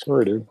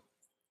 Sorry, dude.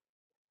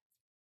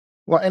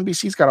 Well,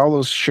 NBC's got all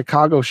those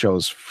Chicago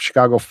shows: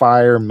 Chicago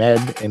Fire,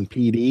 Med, and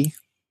PD.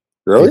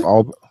 Really?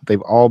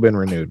 They've all been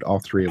renewed.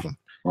 All 3 of them.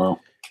 Wow.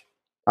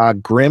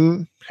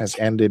 Grimm has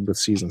ended with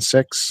season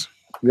 6.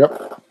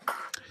 Yep.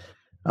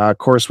 Of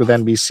course, with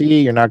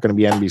NBC, you're not going to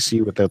be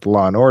NBC without the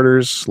Law and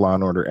Orders. Law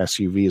and Order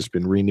SUV has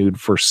been renewed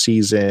for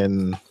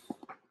season.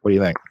 What do you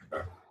think?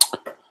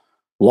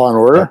 Law and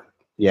Order?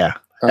 Yeah.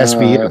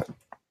 SVU.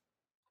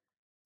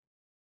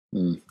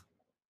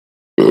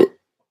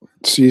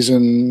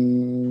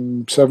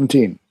 Season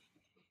 17.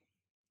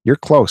 You're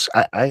close.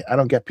 I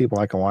don't get people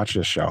that can watch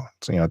this show.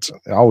 It's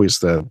always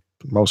the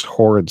most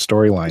horrid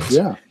storylines.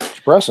 Yeah. It's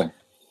depressing.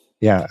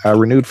 Yeah.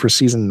 Renewed for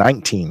season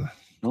 19.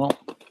 Oh,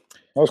 that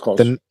was close.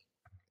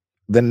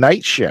 The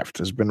Night Shift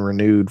has been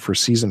renewed for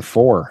season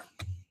 4.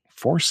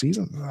 4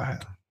 seasons.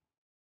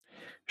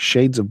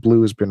 Shades of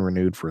Blue has been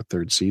renewed for a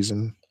 3rd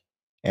season.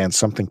 And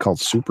something called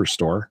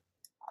Superstore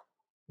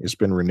has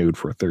been renewed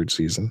for a 3rd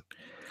season.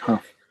 Huh.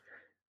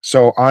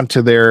 So on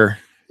to their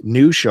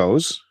new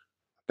shows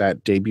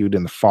that debuted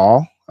in the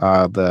fall.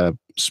 The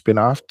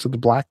spinoff to the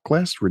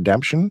Blacklist,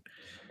 Redemption.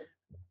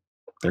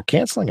 They're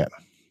canceling it.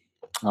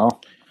 Oh.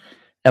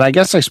 And I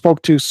guess I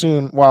spoke too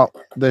soon. Well,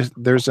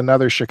 there's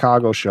another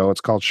Chicago show.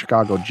 It's called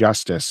Chicago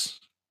Justice.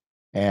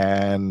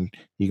 And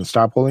you can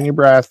stop holding your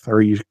breath,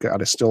 or you got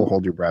to still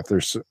hold your breath.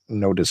 There's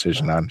no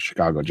decision on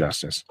Chicago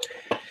Justice.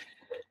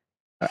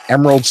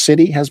 Emerald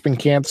City has been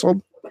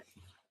canceled.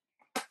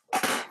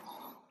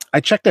 I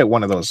checked out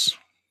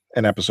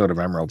an episode of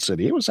Emerald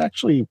City. It was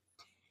actually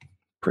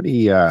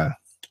pretty, there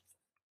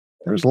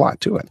was a lot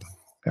to it.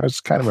 I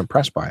was kind of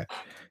impressed by it.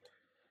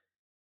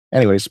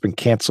 Anyway, it's been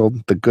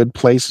canceled. The Good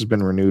Place has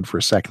been renewed for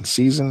a second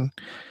season.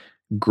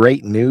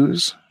 Great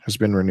News has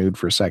been renewed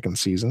for a second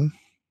season.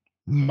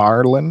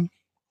 Marlin,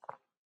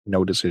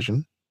 no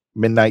decision.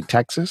 Midnight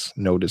Texas,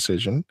 no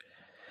decision.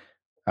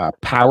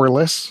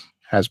 Powerless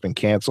has been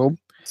canceled.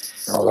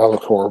 Oh, that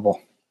looked horrible.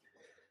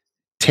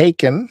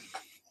 Taken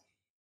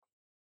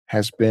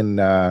has been,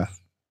 I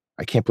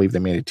can't believe they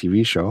made a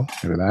TV show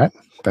out of that.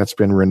 That's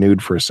been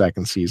renewed for a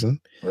second season.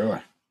 Really?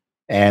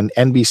 And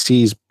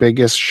NBC's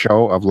biggest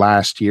show of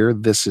last year,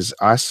 This Is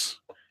Us.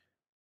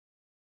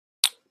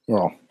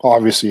 Well,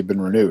 obviously it's been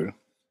renewed.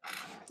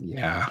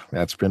 Yeah,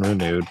 that's been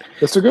renewed.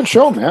 It's a good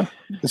show, man.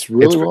 It's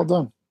really well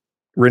done.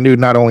 Renewed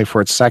not only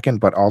for its second,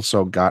 but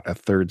also got a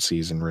third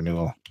season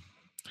renewal.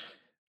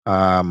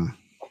 Trial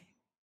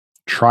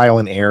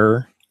and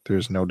Error.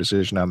 There's no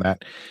decision on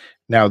that.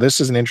 Now,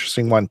 this is an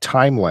interesting one.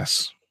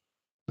 Timeless.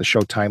 The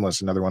show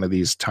Timeless, another one of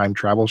these time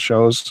travel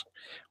shows,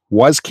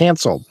 was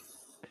canceled.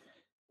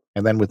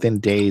 And then within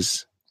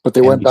days... But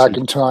they went back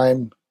in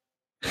time,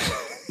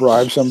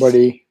 bribed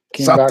somebody,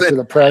 came back to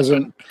the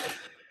present.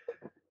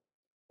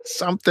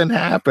 Something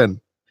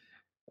happened.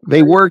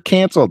 They were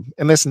canceled,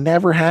 and this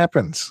never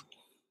happens.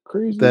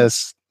 Crazy.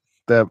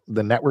 The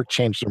network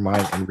changed their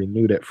mind and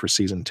renewed it for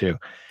season 2.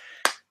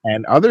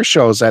 And other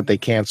shows that they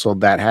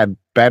canceled that had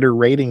better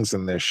ratings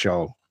than this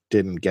show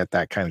didn't get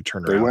that kind of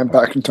turnaround. They went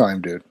back in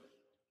time, dude.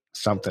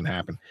 Something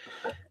happened.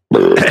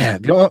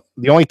 The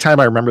only time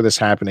I remember this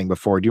happening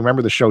before, do you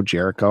remember the show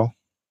Jericho?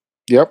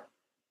 Yep.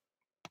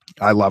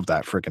 I love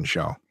that freaking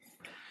show.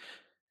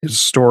 It's a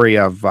story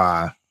of,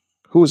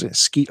 who was it?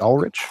 Skeet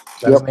Ulrich?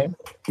 Is that his name?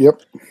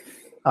 Yep.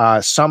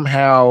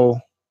 Somehow,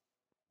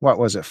 what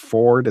was it?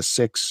 4 to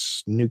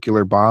 6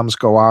 nuclear bombs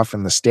go off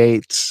in the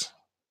States,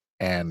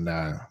 and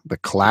the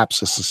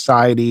collapse of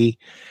society,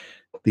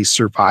 these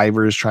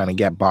survivors trying to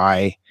get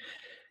by.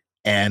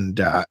 And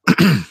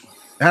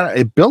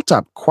it built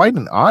up quite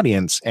an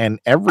audience, and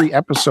every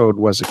episode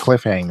was a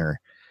cliffhanger,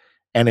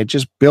 and it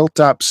just built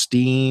up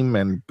steam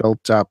and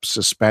built up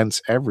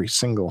suspense every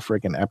single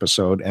freaking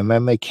episode. And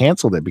then they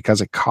canceled it because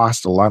it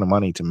cost a lot of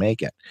money to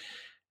make it.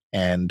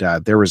 And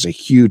there was a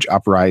huge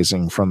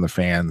uprising from the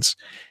fans,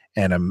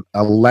 and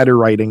a letter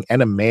writing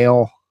and a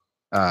mail,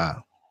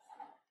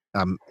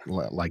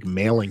 like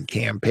mailing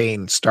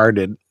campaign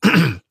started.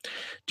 Do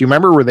you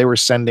remember where they were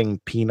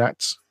sending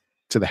peanuts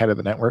to the head of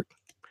the network?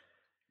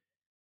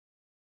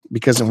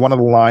 Because in one of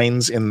the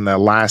lines in the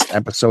last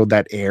episode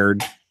that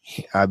aired,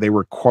 they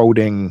were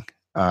quoting,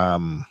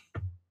 was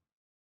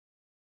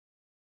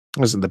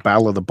it the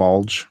Battle of the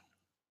Bulge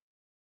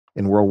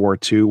in World War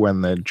II,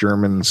 when the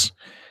Germans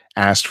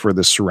asked for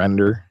the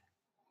surrender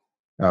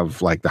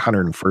of like the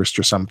 101st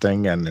or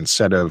something, and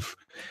instead of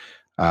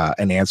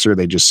an answer,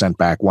 they just sent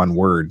back one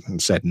word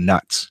and said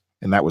nuts.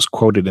 And that was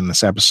quoted in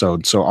this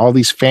episode. So all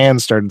these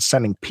fans started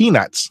sending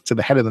peanuts to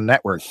the head of the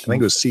network. I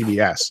think it was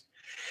CBS.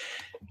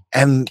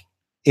 And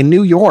in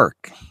New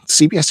York,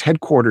 CBS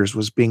headquarters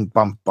was being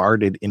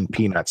bombarded in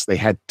peanuts. They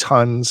had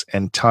tons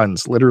and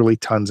tons, literally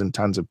tons and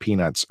tons of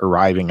peanuts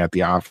arriving at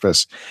the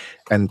office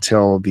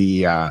until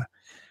the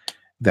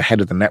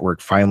head of the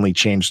network finally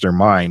changed their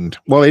mind.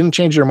 Well, they didn't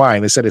change their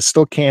mind. They said it's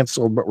still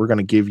canceled, but we're going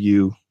to give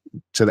you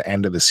to the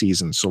end of the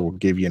season. So we'll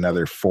give you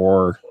another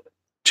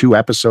 2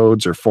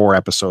 episodes or 4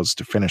 episodes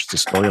to finish the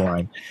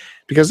storyline,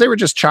 because they were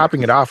just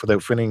chopping it off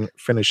without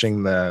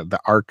finishing the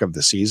arc of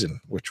the season,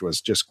 which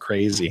was just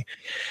crazy.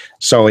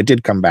 So it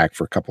did come back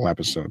for a couple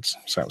episodes.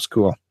 So that was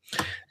cool.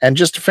 And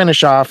just to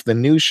finish off the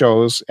new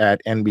shows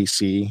at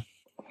NBC,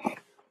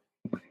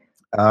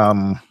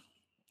 none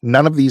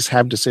of these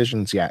have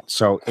decisions yet.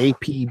 So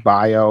AP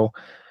Bio.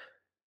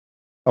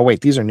 Oh, wait,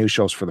 these are new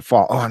shows for the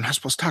fall. Oh, I'm not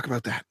supposed to talk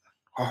about that.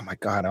 Oh my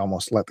God, I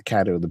almost let the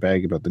cat out of the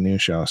bag about the new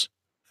shows.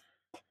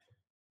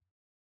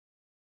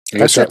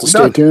 That's it.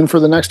 Stay tuned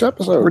for the next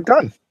episode. We're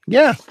done.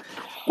 Yeah.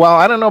 Well,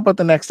 I don't know about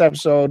the next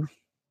episode,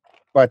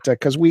 but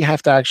because we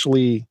have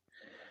to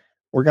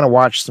we're going to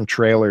watch some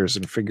trailers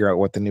and figure out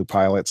what the new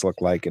pilots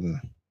look like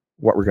and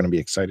what we're going to be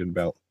excited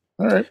about.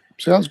 All right.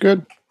 Sounds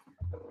good.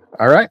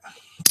 All right.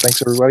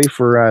 Thanks, everybody,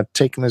 for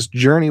taking this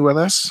journey with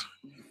us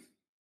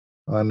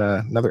on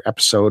another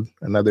episode,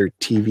 another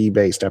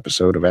TV-based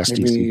episode of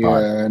STC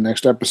Pod.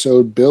 Next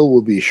episode, Bill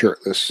will be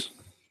shirtless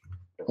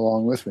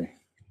along with me.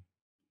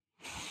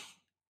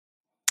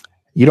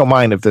 You don't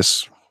mind if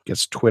this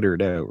gets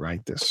Twittered out,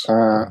 right? This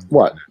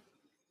what?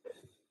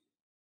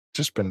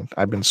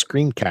 I've been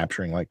screen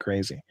capturing like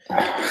crazy.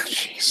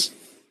 Jeez.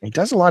 He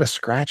does a lot of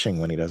scratching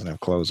when he doesn't have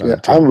clothes on. Yeah,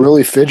 I'm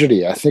really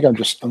fidgety. I think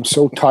I'm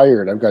so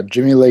tired. I've got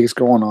Jimmy legs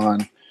going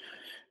on.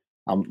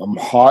 I'm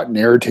hot and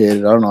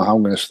irritated. I don't know how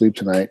I'm going to sleep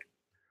tonight.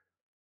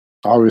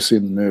 Obviously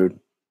in the mood.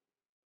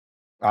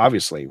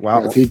 Obviously.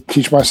 Wow. I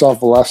teach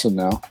myself a lesson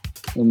now.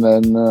 And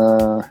then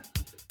I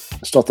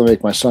still have to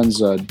make my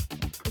son's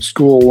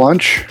school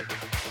lunch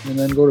and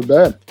then go to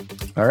bed.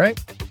 All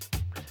right.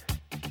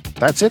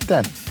 That's it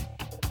then.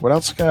 What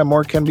else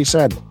more can be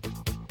said?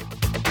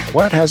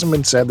 What hasn't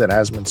been said that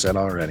hasn't been said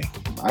already?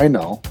 I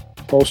know.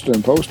 Post it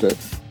and post it.